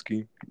pyramid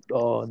scheme.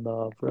 Oh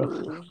no, For bro.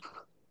 real.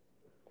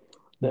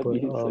 That'd be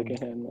But his second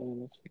hand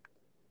man.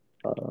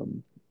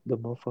 um the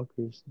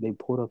motherfuckers they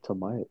pulled up to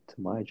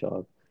my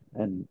job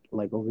and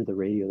like over the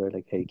radio they're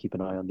like, hey, keep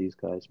an eye on these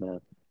guys, man,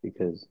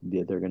 because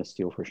they're gonna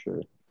steal for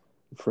sure.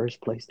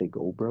 First place they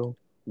go, bro,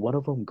 one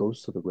of them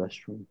goes to the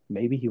restroom.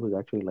 Maybe he was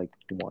actually like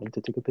wanting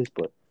to take a piss,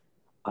 but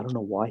I don't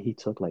know why he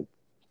took like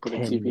Put a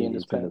 10 TV in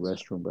his minutes in the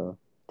pants. restroom, bro.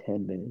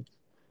 10 minutes.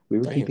 We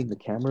were Damn. keeping the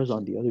cameras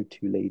on the other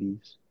two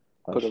ladies.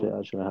 Put a.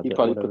 I shouldn't have He that,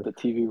 probably put whatever. the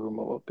TV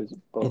remote up his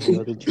And the butthole.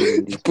 other two You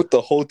ladies, put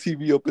the whole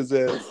TV up his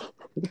ass.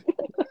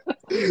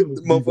 The these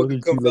other motherfucker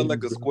two comes out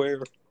like ladies, a bro,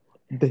 square.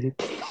 they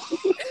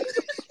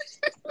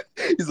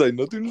He's like,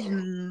 nothing's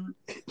here.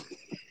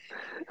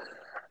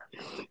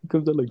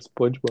 comes out like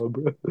SpongeBob,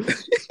 bro.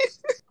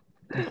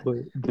 But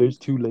there's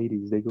two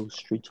ladies. They go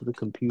straight to the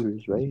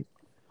computers, right?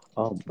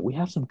 We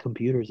have some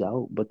computers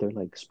out, but they're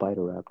like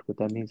spider wrapped. What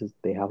that means is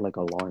they have like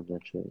alarms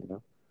and shit, you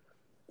know.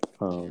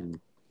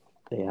 Um,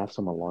 they have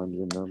some alarms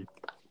in them,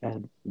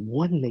 and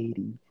one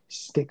lady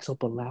sticks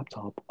up a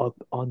laptop up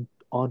on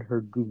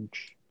her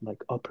gooch,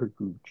 like up her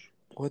gooch.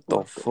 What the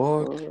What the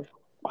fuck? fuck?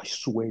 I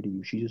swear to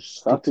you, she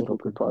just Fat sticks it people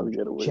up her could probably gooch.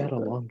 get away She had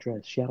with a that. long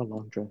dress. She had a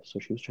long dress, so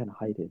she was trying to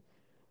hide it.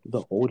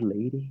 The old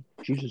lady,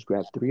 she just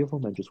grabbed three of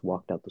them and just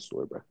walked out the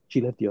store, bro. She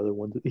left the other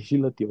ones. She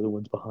left the other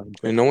ones behind,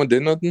 bro. And no one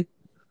did nothing?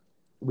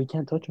 We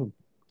can't touch them.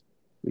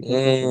 We can't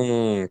touch them.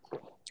 Mm.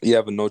 You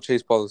have a no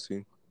chase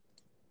policy.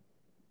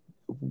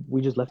 We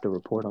just left a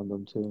report on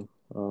them too.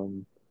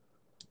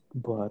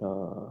 But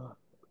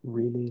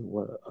really,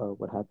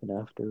 what happened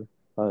after?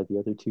 The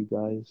other two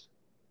guys,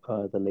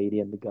 the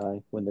lady and the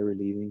guy, when they were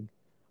leaving,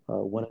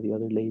 one of the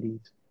other ladies,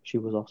 she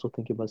was also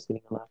thinking about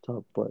stealing a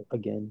laptop, but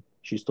again,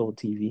 she stole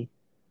TV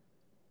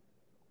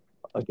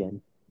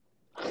again,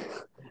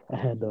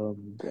 and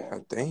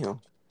God Damn.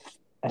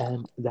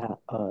 damn. that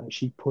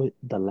she put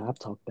the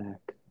laptop back.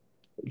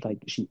 Like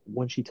she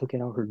when she took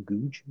it out her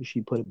gooch,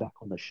 she put it back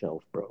on the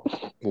shelf, bro.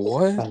 And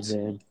What?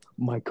 then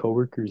my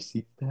coworker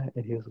sees that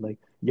and he was like,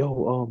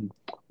 "Yo,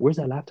 where's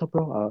that laptop,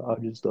 bro? I'll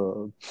just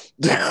um."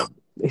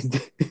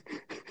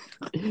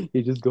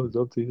 He just goes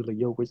up to you he's like,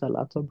 "Yo, where's that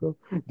laptop, bro?"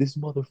 This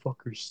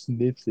motherfucker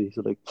sniffs it. He's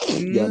like,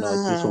 "Yeah, no,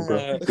 it's this one, bro.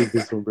 Nah. It's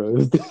this one,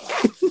 bro."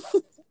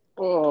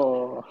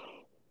 Oh,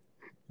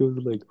 He was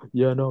like,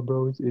 "Yeah, no,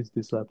 bro, it's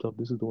this laptop.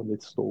 This is the one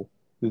that stole.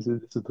 This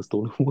is the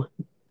stolen one."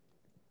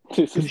 this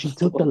is Because the she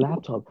took the story.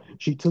 laptop.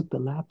 She took the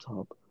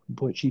laptop,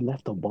 but she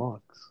left a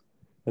box.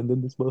 And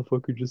then this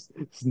motherfucker just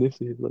sniffs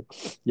it like,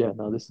 yeah,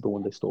 no, this is the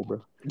one they stole,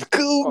 bro.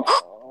 Cool.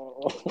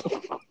 Oh,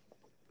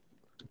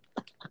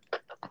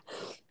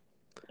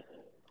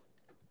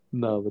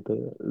 No, but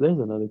there's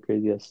another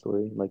crazy ass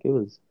story. Like it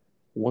was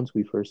once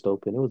we first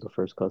opened, it was the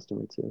first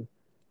customer too.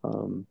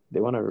 They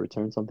wanted to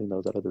return something that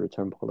was out of the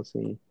return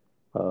policy.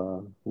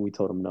 We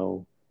told him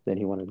no. Then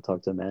he wanted to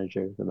talk to the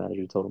manager. The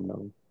manager told him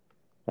no.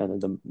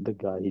 And then the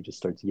guy he just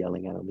starts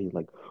yelling at him. He's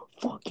like,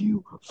 fuck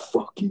you,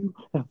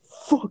 and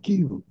fuck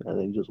you," and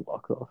then he just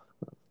walks off.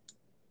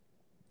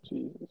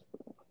 Jesus.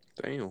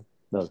 Damn.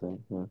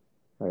 Nothing. Yeah.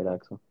 Right,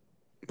 Axel.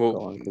 But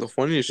Go on, the cause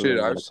funniest we're shit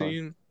running out I've of time.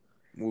 seen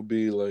would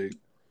be like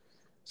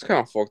it's kind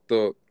of fucked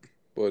up,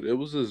 but it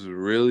was this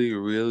really,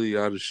 really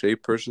out of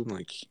shape person,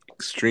 like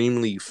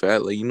extremely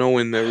fat. Like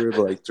whenever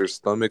like their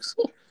stomachs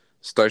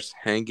starts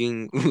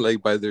hanging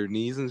like by their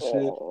knees and shit.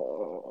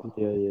 Oh,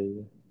 Yeah, yeah,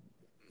 yeah.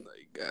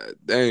 Like god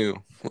damn.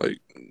 Like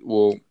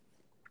well,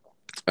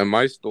 at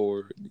my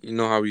store, you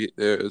know how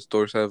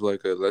stores have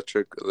like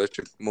electric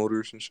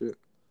motors and shit.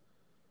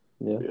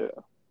 Yeah. yeah.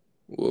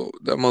 Well,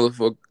 that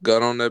motherfucker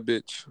got on that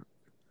bitch,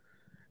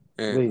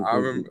 and Wait,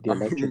 wait. The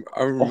electric.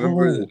 I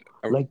remember that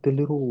Oh, like the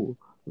little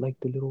what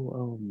you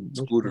call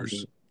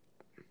scooters it?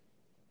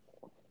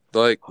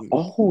 like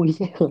Oh yeah,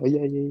 yeah, yeah,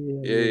 yeah, yeah,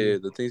 yeah, yeah,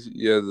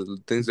 the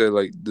things that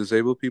like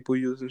disabled people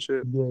use and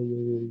shit. yeah, yeah,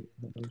 yeah,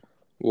 yeah. Yeah.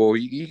 Well,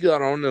 he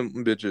got on them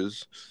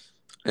bitches,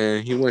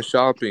 and he went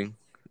shopping,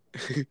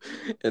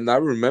 and I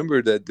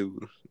remember that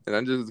dude, and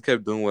I just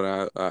kept doing what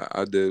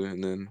I did,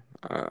 and then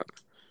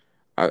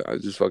I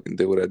just fucking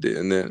did what I did,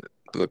 and then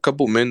a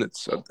couple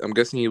minutes, I'm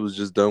guessing he was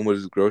just done with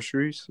his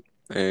groceries,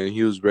 and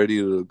he was ready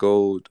to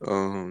go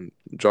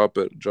drop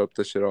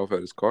that shit off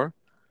at his car.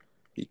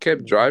 He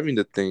kept Yeah. driving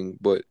the thing,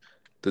 but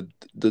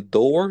the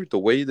door, the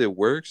way that it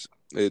works,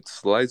 it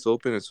slides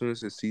open as soon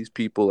as it sees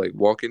people like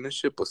walking and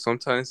shit. But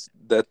sometimes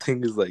that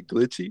thing is like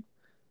glitchy,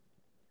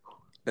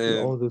 and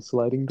All the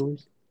sliding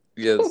doors.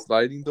 yeah, the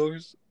sliding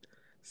doors.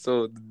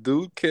 So the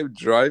dude kept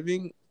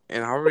driving,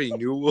 and I already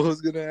knew what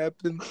was gonna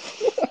happen.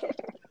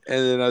 And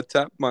then I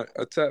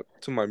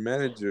tapped to my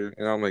manager,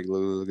 and I'm like,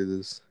 look at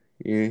this.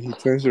 Yeah, he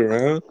turns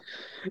around,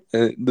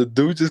 and the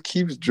dude just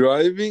keeps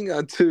driving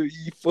until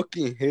he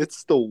fucking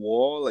hits the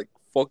wall like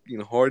fucking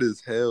hard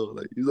as hell.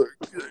 Like he's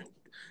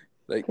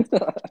like,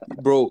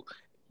 bro,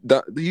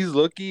 that he's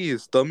lucky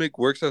his stomach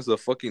works as a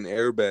fucking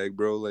airbag,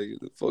 bro. Like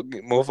the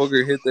fucking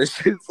motherfucker hit that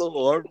shit so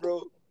hard,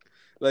 bro.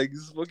 Like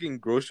his fucking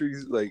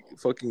groceries, like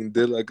fucking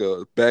did like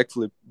a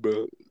backflip,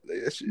 bro.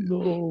 Like, that shit.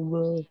 No,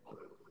 bro.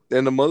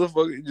 And the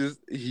motherfucker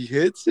just he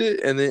hits it,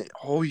 and then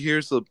all he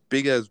hears a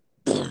big ass,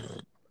 and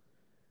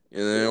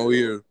then all he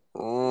Ew. hears,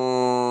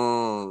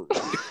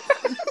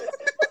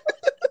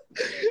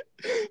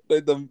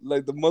 like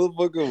the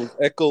motherfucker was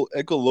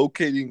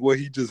echolocating what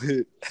he just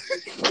hit,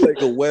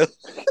 like a well.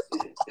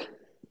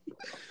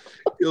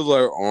 He was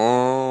like,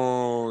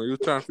 oh, he was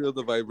trying to feel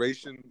the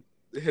vibration.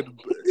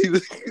 He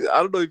was, I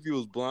don't know if he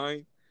was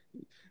blind.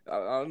 I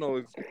don't know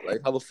if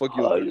like how the fuck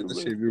you was doing this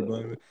shit if you're 100%.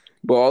 blind.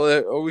 But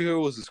all we heard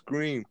was a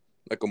scream,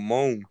 like a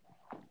moan.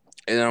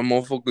 And that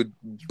motherfucker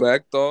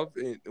backed off,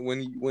 and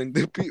when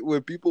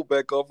people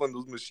back off on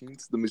those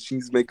machines, the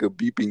machines make a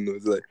beeping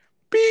noise like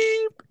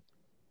beep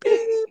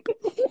beep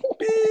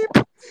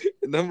beep,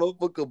 and that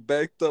motherfucker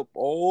backed up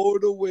all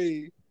the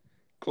way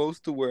close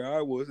to where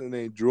I was, and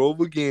then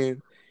drove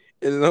again,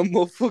 and then that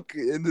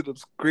motherfucker ended up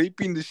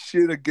scraping the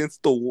shit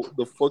against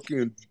the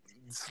fucking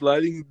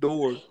sliding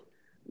door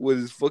with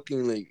his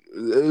fucking like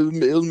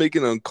it was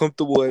making an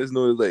uncomfortable ass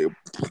noise like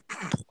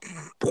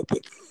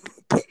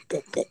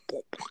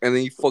and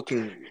then he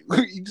fucking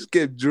he just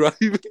kept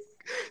driving,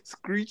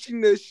 screeching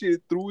that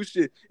shit through his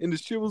shit, and the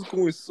shit was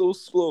going so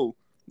slow.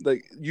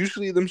 Like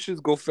usually them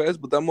shits go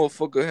fast, but that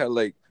motherfucker had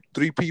like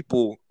three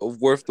people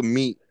of worth of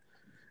meat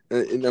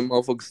in that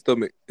motherfucker's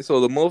stomach. So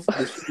the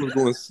shit was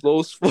going slow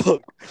as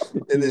fuck,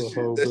 and You a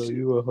hoe, that bro. shit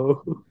You a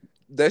hoe.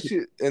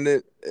 and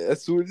then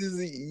as soon as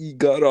he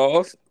got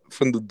off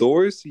from the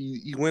doors,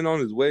 he went on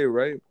his way,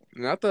 right?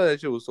 And I thought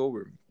that shit was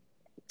over.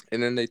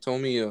 And then they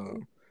told me I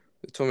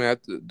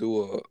had to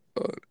do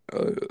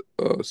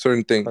a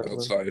certain thing Car run.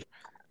 outside,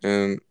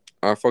 and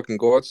I fucking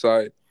go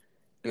outside,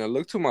 and I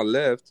look to my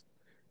left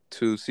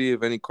to see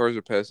if any cars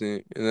are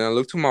passing, and then I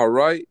look to my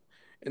right,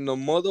 and the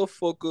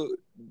motherfucker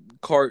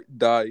cart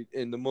died,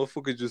 and the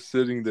motherfucker just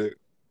sitting there.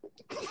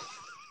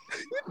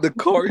 The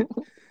car.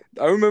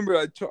 I remember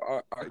I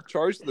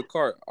charged the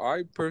car.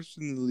 I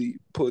personally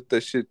put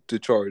that shit to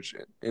charge,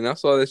 and I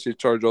saw that shit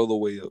charge all the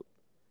way up.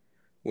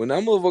 When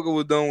that motherfucker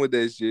was done with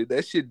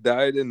that shit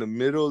died in the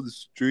middle of the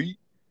street,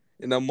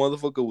 and that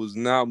motherfucker was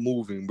not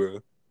moving, bro.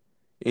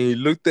 And he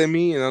looked at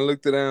me, and I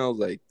looked at him, and I was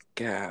like,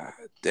 God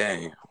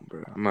damn,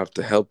 bro, I'm gonna have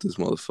to help this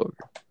motherfucker.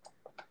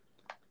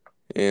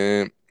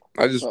 And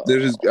I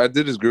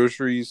did his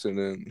groceries, and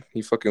then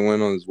he fucking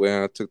went on his way,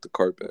 and I took the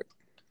cart back.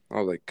 I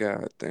was like,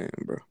 God damn,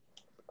 bro.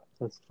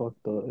 That's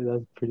fucked up.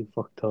 That's pretty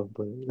fucked up,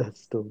 but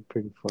that's still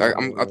pretty funny though.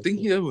 I Like think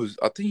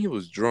it. he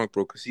was drunk,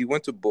 bro, because he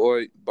went to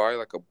buy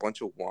like a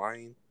bunch of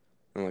wine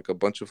and like a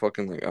bunch of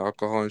fucking like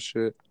alcohol and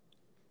shit.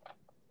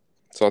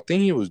 So I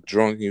think he was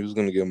drunk. He was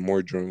gonna get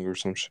more drunk or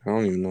some shit. I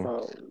don't even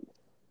know.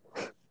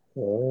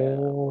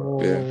 Oh,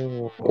 damn,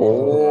 bro. Yeah.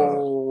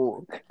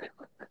 Oh. Oh,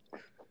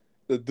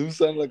 the dude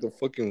sounded like a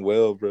fucking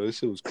whale, bro. This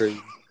shit was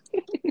crazy.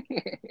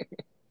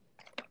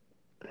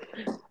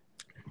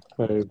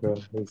 Alright,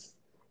 bro.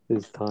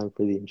 It's time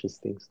for the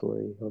interesting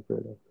story,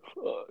 Alberto.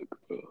 Fuck,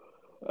 bro.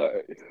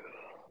 Alright.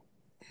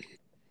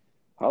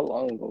 How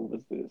long ago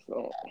was this?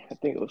 I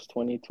think it was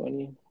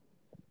 2020.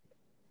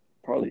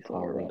 Probably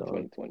somewhere Probably, around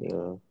dog. 2020.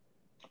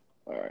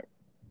 Yeah. Alright.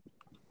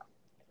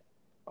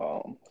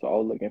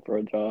 was looking for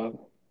a job.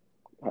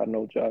 I had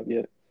no job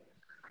yet.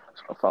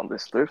 So I found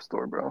this thrift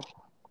store, bro.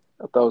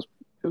 I thought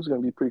it was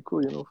gonna be pretty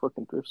cool,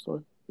 fucking thrift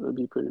store. It'd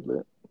be pretty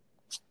lit.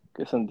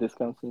 Get some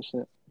discounts and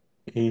shit.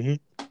 Mm-hmm.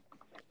 At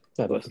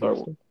So a I thrift start,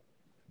 store.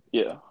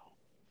 yeah.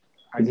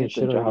 I Isn't get the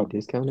shit already job.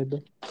 discounted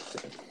though?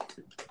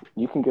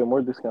 You can get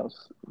more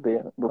discounts.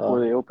 Before Uh,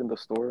 they open the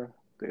store,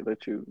 they give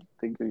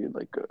you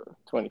like a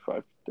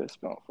 25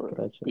 discount for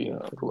gotcha, being an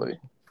gotcha, employee.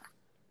 gotcha,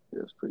 Yeah,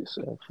 it's pretty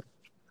sick. gotcha.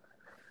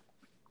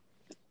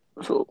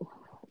 So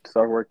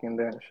start working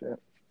there and shit.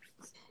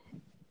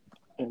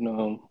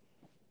 And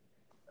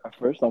at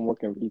first I'm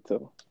working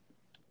retail,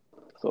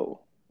 so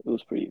it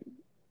was pretty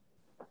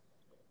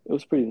it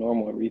was pretty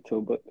normal at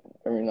retail. But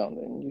every now and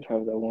then you'd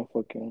have that one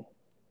fucking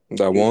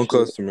That one dipshit.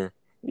 customer.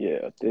 Yeah,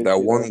 That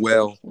dipshit one ass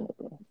well. customer,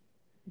 bro.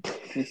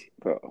 Just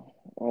bro.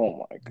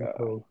 Oh my god.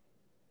 Bro,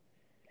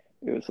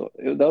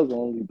 That was the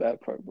only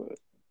bad part, but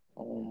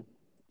um,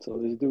 so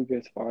this dude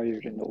gets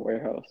fired in the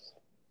warehouse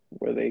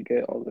where they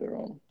get all their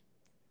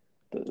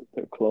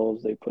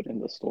clothes they put in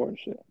the store and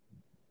shit.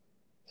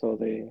 So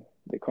they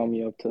call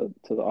me up to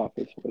the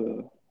office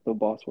where the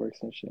boss works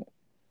and shit.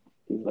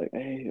 He's like,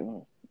 hey,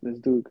 this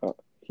dude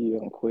he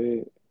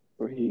quit,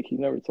 or he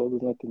never told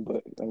us nothing,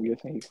 but I'm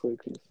guessing he quit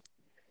because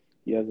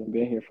he hasn't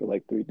been here for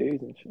like 3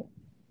 days and shit.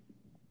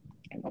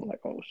 And I'm like,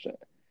 oh shit.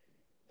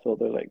 So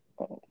they're like,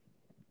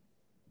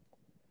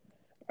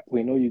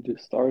 we know you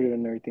just started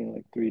and everything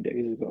like 3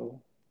 days ago,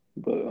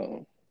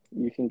 but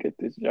you can get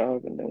this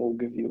job and then we'll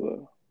give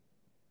you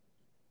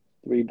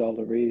a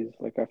 $3 raise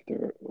like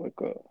after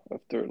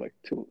like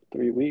 2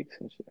 3 weeks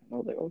and shit. And I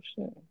was like, oh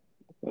shit,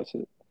 that's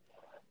it.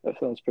 That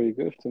sounds pretty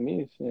good to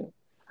me. Shit.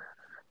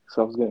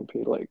 So I was getting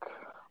paid like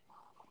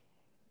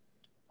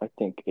I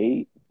think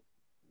 8,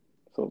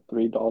 so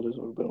 $3 would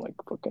have been like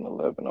fucking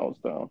 11. I was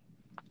down.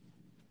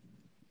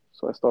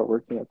 So I start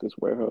working at this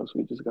warehouse.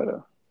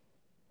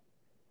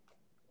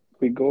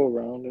 We go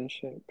around and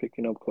shit,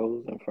 picking up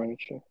clothes and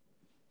furniture.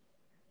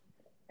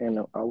 And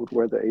I would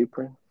wear the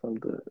apron from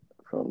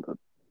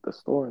the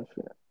store and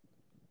shit,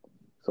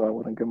 so I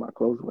wouldn't get my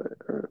clothes wet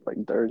or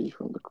like dirty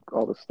from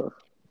all the stuff.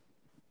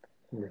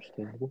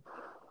 understandable.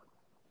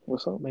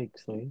 What's up?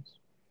 Makes sense.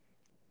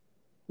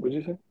 What'd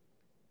you say?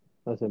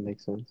 Does it make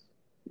sense?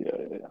 Yeah,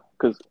 yeah, yeah.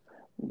 Cause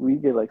we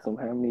get like some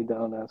hand me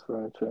down ass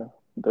furniture,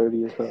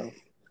 dirty as hell.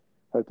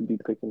 Have to be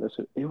picking that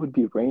shit. It would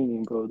be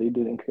raining, bro. They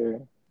didn't care.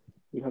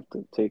 You have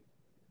to take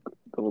the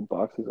little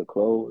boxes of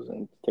clothes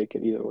and take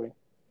it either way.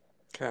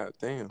 God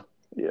damn.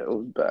 Yeah, it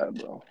was bad,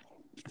 bro.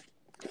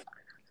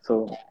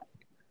 So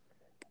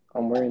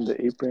I'm wearing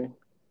the apron,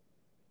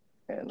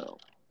 and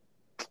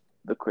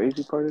the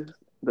crazy part is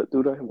the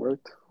dude I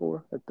worked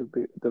for at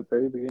the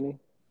very beginning.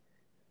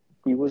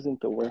 He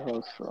wasn't the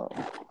warehouse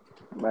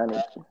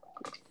manager.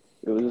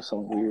 It was just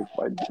some weird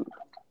white dude.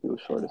 He was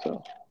short as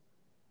hell.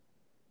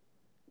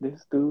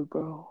 This dude,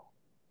 bro,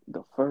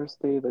 the first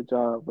day of the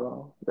job,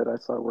 bro, that I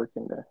started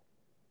working there,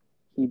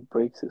 he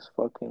breaks his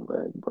fucking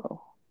leg,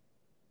 bro,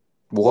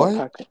 while What?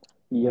 packing.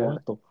 Yeah,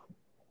 What the?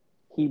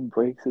 he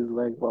breaks his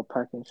leg while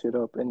packing shit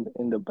up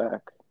in the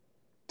back.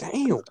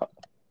 Damn. Cause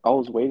I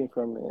was waiting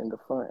for him in the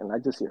front, and I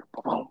just hear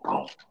boom,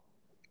 boom.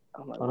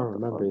 I'm like, I what don't the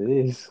remember fuck?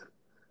 this.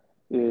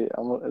 Yeah,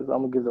 I'm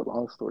gonna give the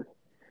long story.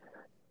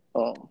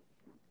 Um,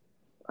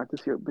 I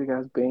just hear a big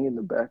ass bang in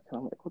the back, and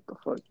I'm like, what the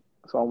fuck?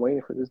 So I'm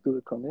waiting for this dude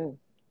to come in.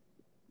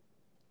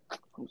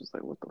 I'm just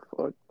like, what the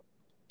fuck?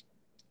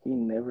 He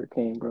never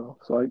came, bro.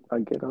 So I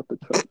get out the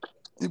truck.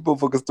 This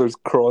motherfucker starts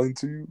crawling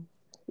to you.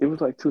 It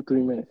was like 2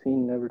 3 minutes. He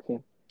never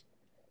came.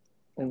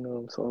 And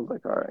so I was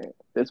like, all right,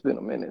 it's been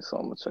a minute, so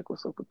I'm gonna check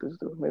what's up with this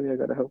dude. Maybe I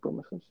gotta help him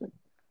or some shit.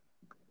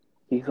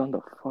 He's on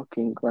the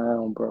fucking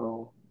ground,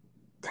 bro.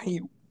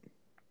 Damn.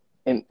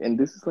 And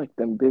this is like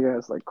them big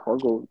ass like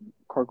cargo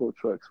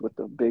trucks with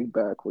the big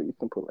back where you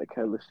can put like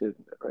hella shit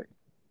in there, right?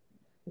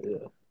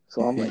 Yeah.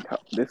 So I'm like,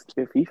 this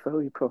if he fell,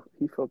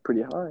 he fell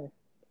pretty high.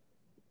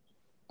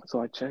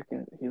 So I check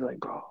and he's like,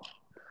 bro,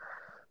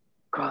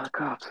 call the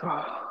cops,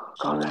 bro,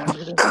 call the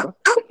ambulance, bro.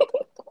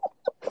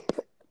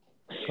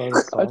 Call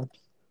the I, cops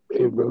hey,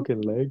 for a bro,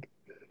 broken leg.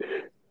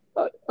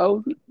 I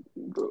was,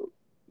 bro,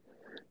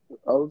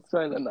 I was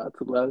trying to not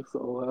to laugh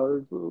so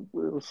hard, bro. But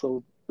it was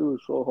so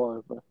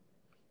hard, bro.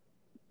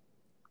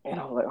 And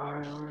I was like, all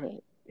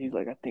right. He's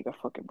like, I think I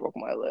fucking broke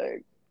my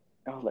leg.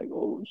 I was like,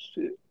 oh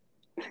shit.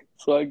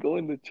 So I go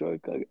in the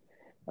truck.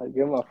 I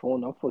get my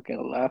phone. I'm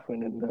fucking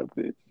laughing in that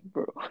bitch,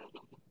 bro,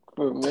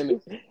 for a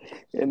minute.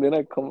 And then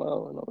I come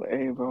out and I'm like,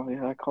 hey, bro,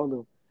 yeah, I called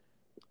him.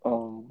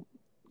 Um,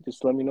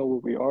 just let me know where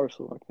we are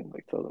so I can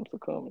like tell them to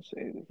come and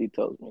say. He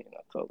tells me and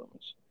I tell them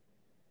and shit.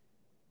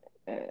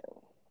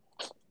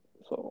 And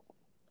so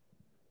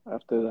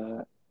after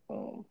that,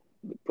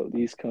 the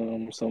police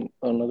come.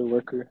 Another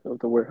worker of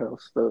the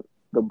warehouse, the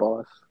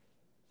boss,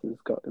 this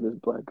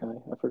black guy.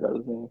 I forgot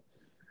his name,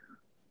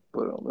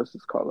 but let's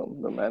just call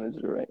him the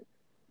manager, right,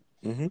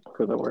 Mm-hmm.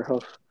 for the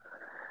warehouse.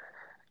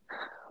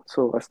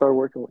 So I started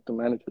working with the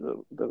manager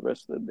the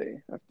rest of the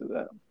day after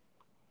that,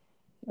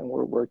 and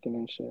we're working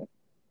and shit.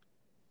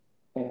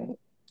 And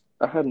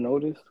I had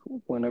noticed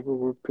whenever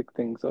we pick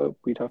things up,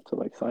 we'd have to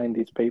like sign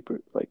these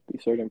papers, like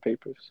these certain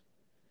papers,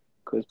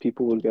 because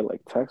people would get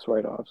like tax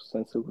write-offs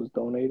since it was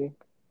donating.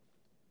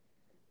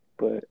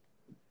 But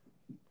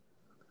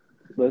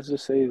let's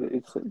just say that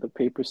it's the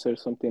paper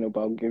says something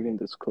about giving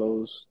this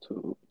clothes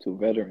to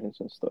veterans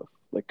and stuff.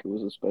 Like it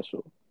was a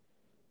special,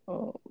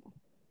 um,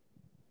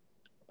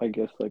 I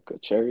guess like a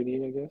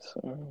charity. I guess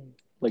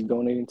like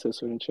donating to a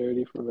certain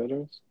charity for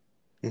veterans.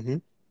 Mm-hmm.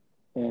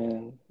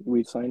 And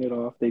we'd sign it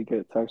off. They'd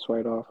get tax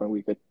write off, and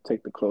we could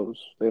take the clothes.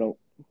 They don't.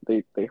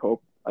 They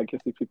hope. I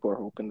guess these people are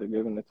hoping they're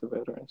giving it to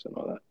veterans and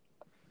all that.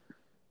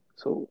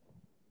 So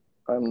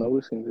I'm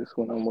noticing this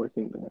when I'm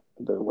working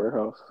the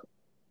warehouse,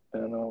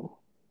 and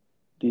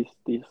these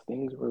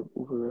things were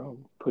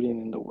putting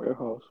in the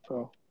warehouse,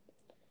 bro.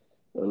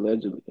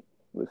 Allegedly,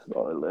 this is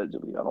all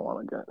allegedly. I don't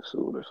want to get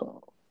sued or something,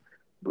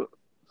 but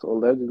so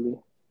allegedly,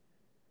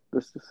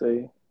 let's just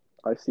say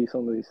I see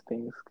some of these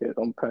things get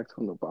unpacked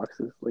from the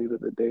boxes later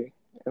the day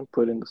and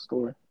put in the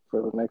store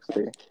for the next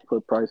day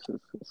for prices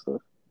and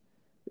stuff.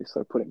 They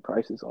start putting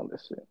prices on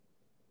this shit,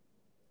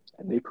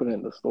 and they put it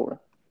in the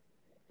store,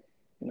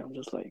 and I'm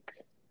just like,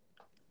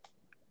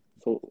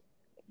 so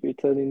you're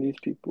telling these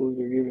people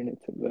you're giving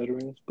it to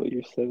veterans, but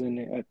you're selling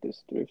it at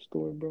this thrift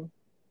store, bro?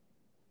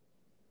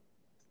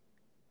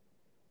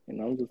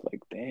 And I'm just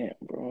like, damn,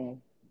 bro,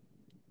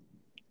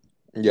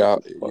 this Yeah,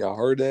 is y'all fucked.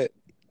 heard that?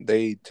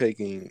 They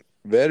taking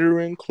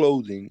veteran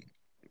clothing,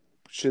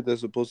 shit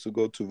that's supposed to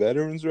go to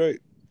veterans, right?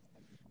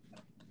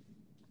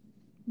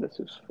 This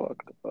is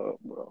fucked up,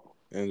 bro.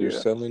 And they're Yeah.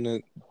 selling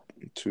it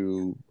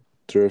to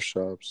thrift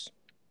shops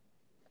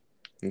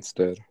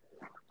instead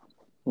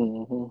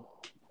Mhm.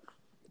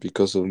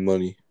 because of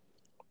money.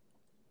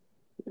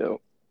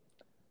 Yep.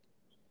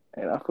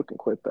 And I fucking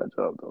quit that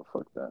job though.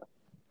 Fuck that.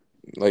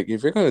 Like,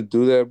 if you're gonna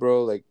do that,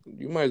 bro, like,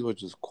 you might as well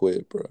just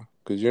quit, bro,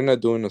 because you're not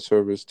doing a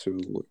service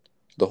to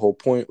the whole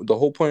point. The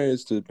whole point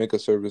is to make a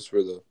service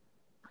for the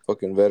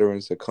fucking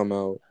veterans that come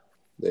out.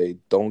 They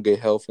don't get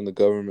help from the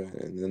government,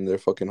 and then they're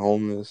fucking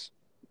homeless.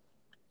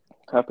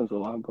 Happens a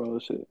lot, bro.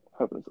 This shit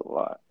happens a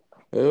lot.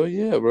 Hell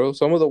yeah, bro.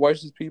 Some of the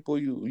whitest people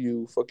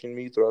you fucking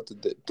meet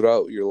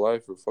throughout your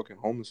life are fucking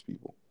homeless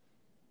people.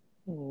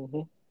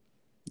 Mhm. How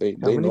They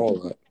many know a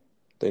people? lot.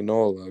 They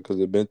know a lot because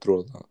they've been through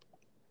a lot.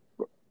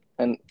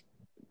 And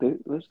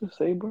let's just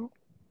say, bro,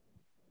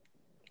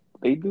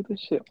 they do this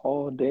shit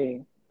all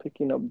day,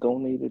 picking up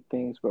donated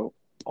things, bro,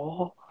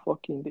 all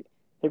fucking day,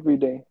 every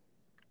day.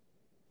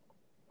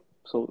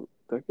 So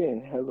they're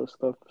getting hella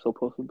stuff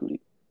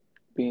supposedly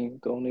being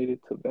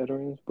donated to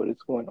veterans, but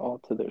it's going all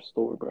to their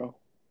store, bro.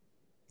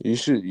 You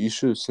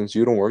should since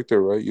you don't work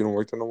there, right? You don't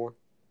work there no more.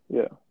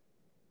 Yeah,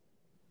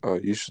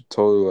 You should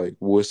totally like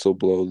whistle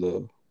blow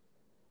the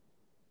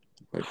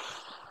like,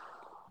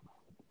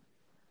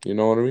 you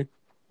know what I mean?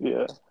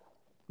 yeah.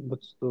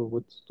 What's the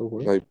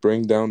word? Like,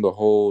 bring down the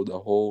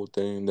whole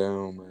thing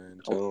down,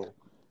 man. Tell them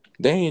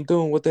they ain't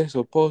doing what they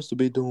supposed to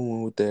be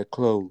doing with their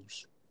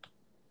clothes.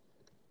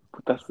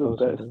 But that's the Oh,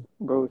 so best,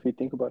 bro. If you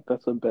think about it,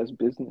 that's the best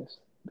business.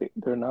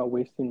 They're not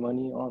wasting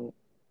money on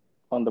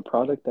the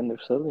product and they're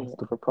selling that's it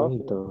the for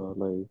point, profit. though.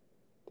 Like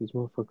these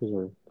motherfuckers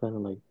are kind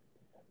of like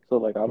So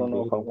like, I don't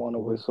know if I invading the want to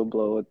point.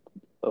 whistleblow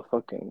a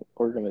fucking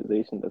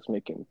organization that's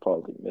making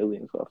probably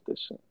millions off this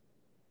shit.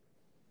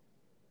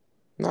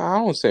 Nah, I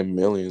don't say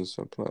millions.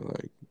 But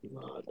like,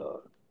 Nah,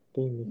 dog.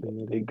 They ain't making They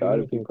millions. They're gotta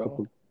be, making a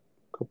bro.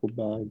 couple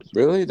bags.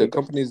 really, the They got.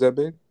 company's that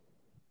big?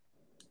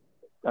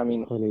 I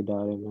mean, Highly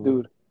doubt it, dude,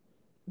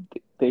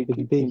 man. they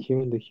It's big here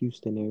in the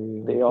Houston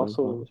area, I they think,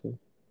 also, honestly.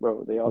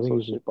 bro, they I think also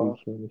it's ship just big off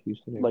here in the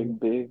Houston area. like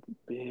big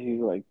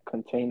like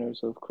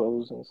containers of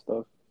clothes and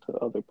stuff to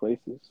other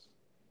places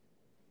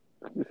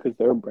because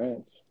they're a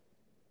branch.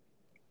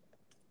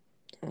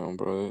 Damn,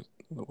 bro.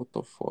 What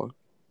the fuck?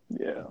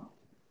 Yeah,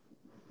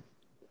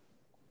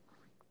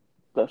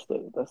 that's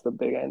the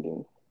big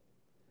ending.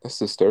 That's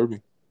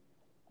disturbing.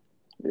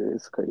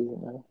 It's crazy,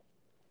 man.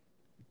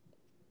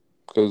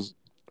 Cause,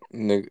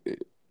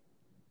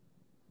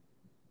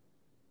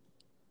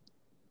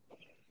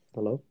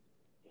 Hello?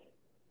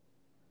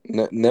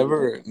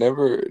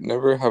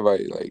 never have I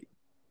like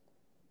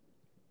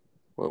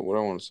what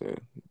I want to say.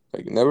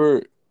 Like,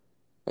 never,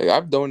 like,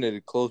 I've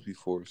donated clothes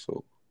before,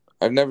 so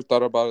I've never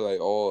thought about it like,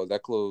 oh,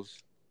 that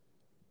clothes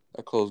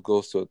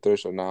goes to a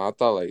thrift shop. Nah, I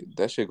thought like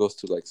that shit goes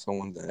to like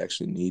someone that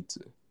actually needs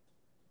it.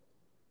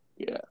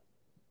 Yeah,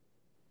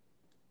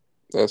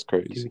 That's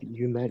crazy. Dude,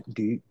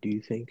 do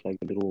you think like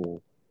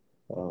little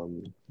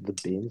the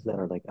bins that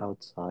are like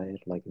outside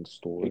like in it,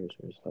 stores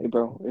or just like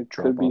bro, it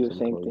could drop be off the some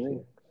same clothes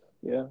thing.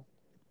 here? Yeah,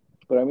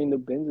 but I mean the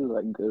bins is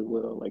like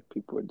Goodwill, like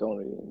people are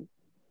donating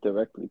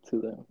directly to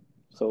them,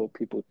 so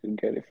people can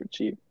get it for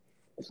cheap.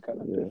 It's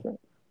kind of Yeah. different.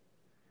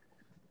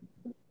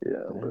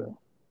 Yeah, but Damn.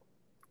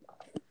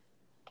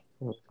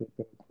 I think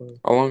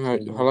How long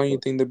same how long you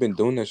motherfucker. think they've been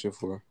doing that shit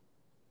for?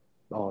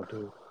 Oh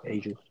dude.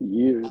 Ages.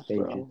 years, Ages.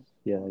 bro.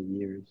 Yeah,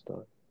 years,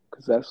 dog.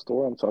 Cause that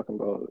store I'm talking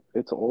about,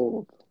 it's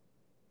old.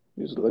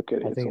 You just look at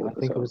it, I it's think I old as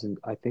think it hell. was in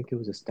I think it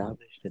was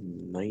established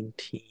in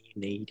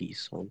 1980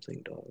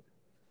 something, dog.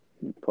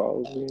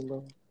 Probably,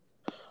 bro.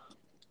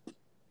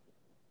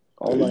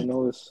 All I Hey,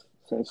 know is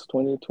since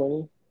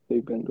 2020,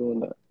 they've been doing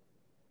that.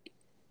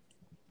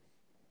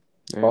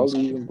 damn, Probably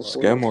even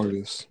before scam that.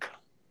 artists.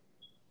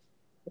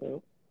 Yeah,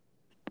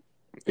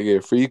 They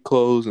get free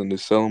clothes and they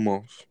sell them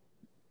off.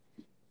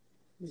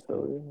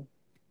 hell yeah.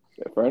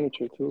 Yeah,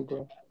 furniture too,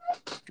 bro.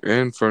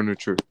 And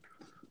furniture.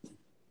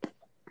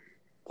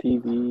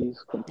 TVs,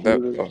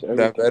 That computers, that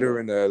everything, bro.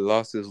 veteran that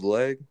lost his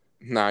leg.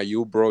 Nah,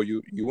 you bro,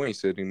 you ain't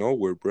sitting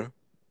nowhere, bro.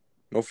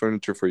 No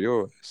furniture for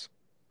your ass.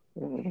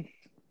 Mm,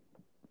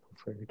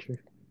 Furniture.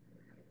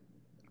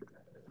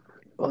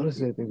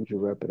 Honestly, I think we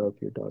should wrap it up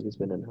here, dog. It's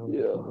been an hour and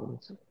yeah, 10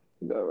 minutes.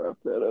 gotta wrap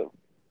that up.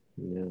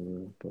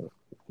 Yeah, but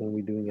when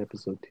we doing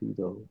episode 2,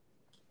 though,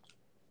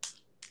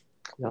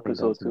 y'all ain't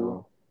down Episode two.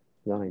 tomorrow.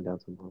 Y'all ain't down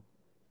tomorrow.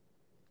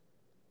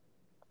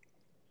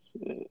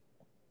 Shit.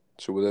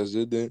 So what that's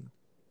it then?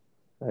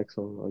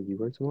 Axel, are you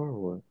work tomorrow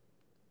or what?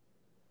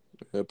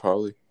 Yeah,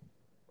 probably.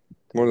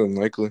 More Damn. than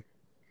likely.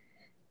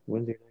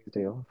 When's your next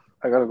day off?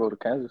 I gotta go to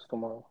Kansas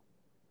tomorrow.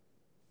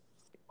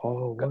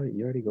 Oh, Got, what?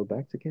 You already go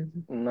back to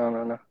Kansas? no,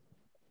 no, no.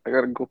 I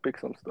gotta go pick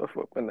some stuff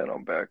up and then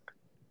I'm back.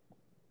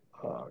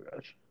 Oh,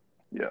 gosh.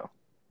 Yeah.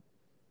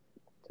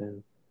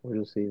 Damn.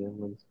 We'll just see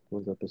then.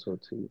 When's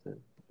episode 2 then?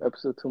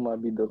 Episode two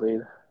might be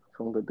delayed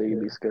from the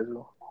daily Yeah,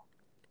 schedule.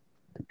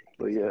 the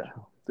But daily yeah,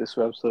 schedule. this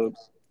wraps up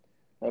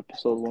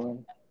episode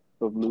one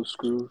of Loose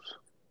Screws.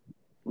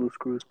 Loose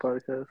Screws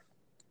podcast.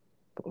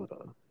 But,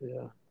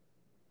 yeah.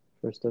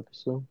 First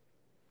episode,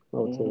 I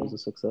would say it hmm was a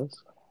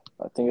success.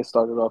 I think it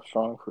started off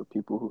strong for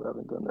people who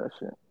haven't done that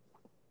shit.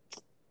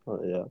 Oh,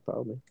 yeah,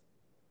 probably.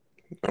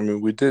 I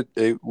mean,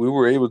 we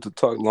were able to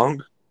talk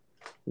longer.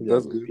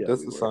 That's good. Yeah,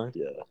 That's we a were. sign.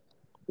 Yeah.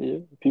 Yeah,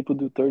 people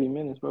do 30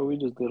 minutes, bro. We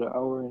just did an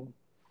hour and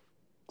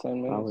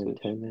 10 Hour minutes and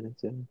ish. 10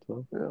 minutes, yeah,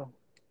 12. Yeah.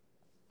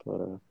 But,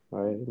 all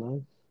right,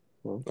 lads.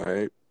 Well, All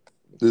right.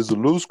 This is a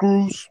loose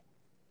screws.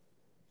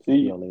 See see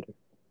you. y'all later.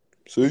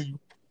 See you.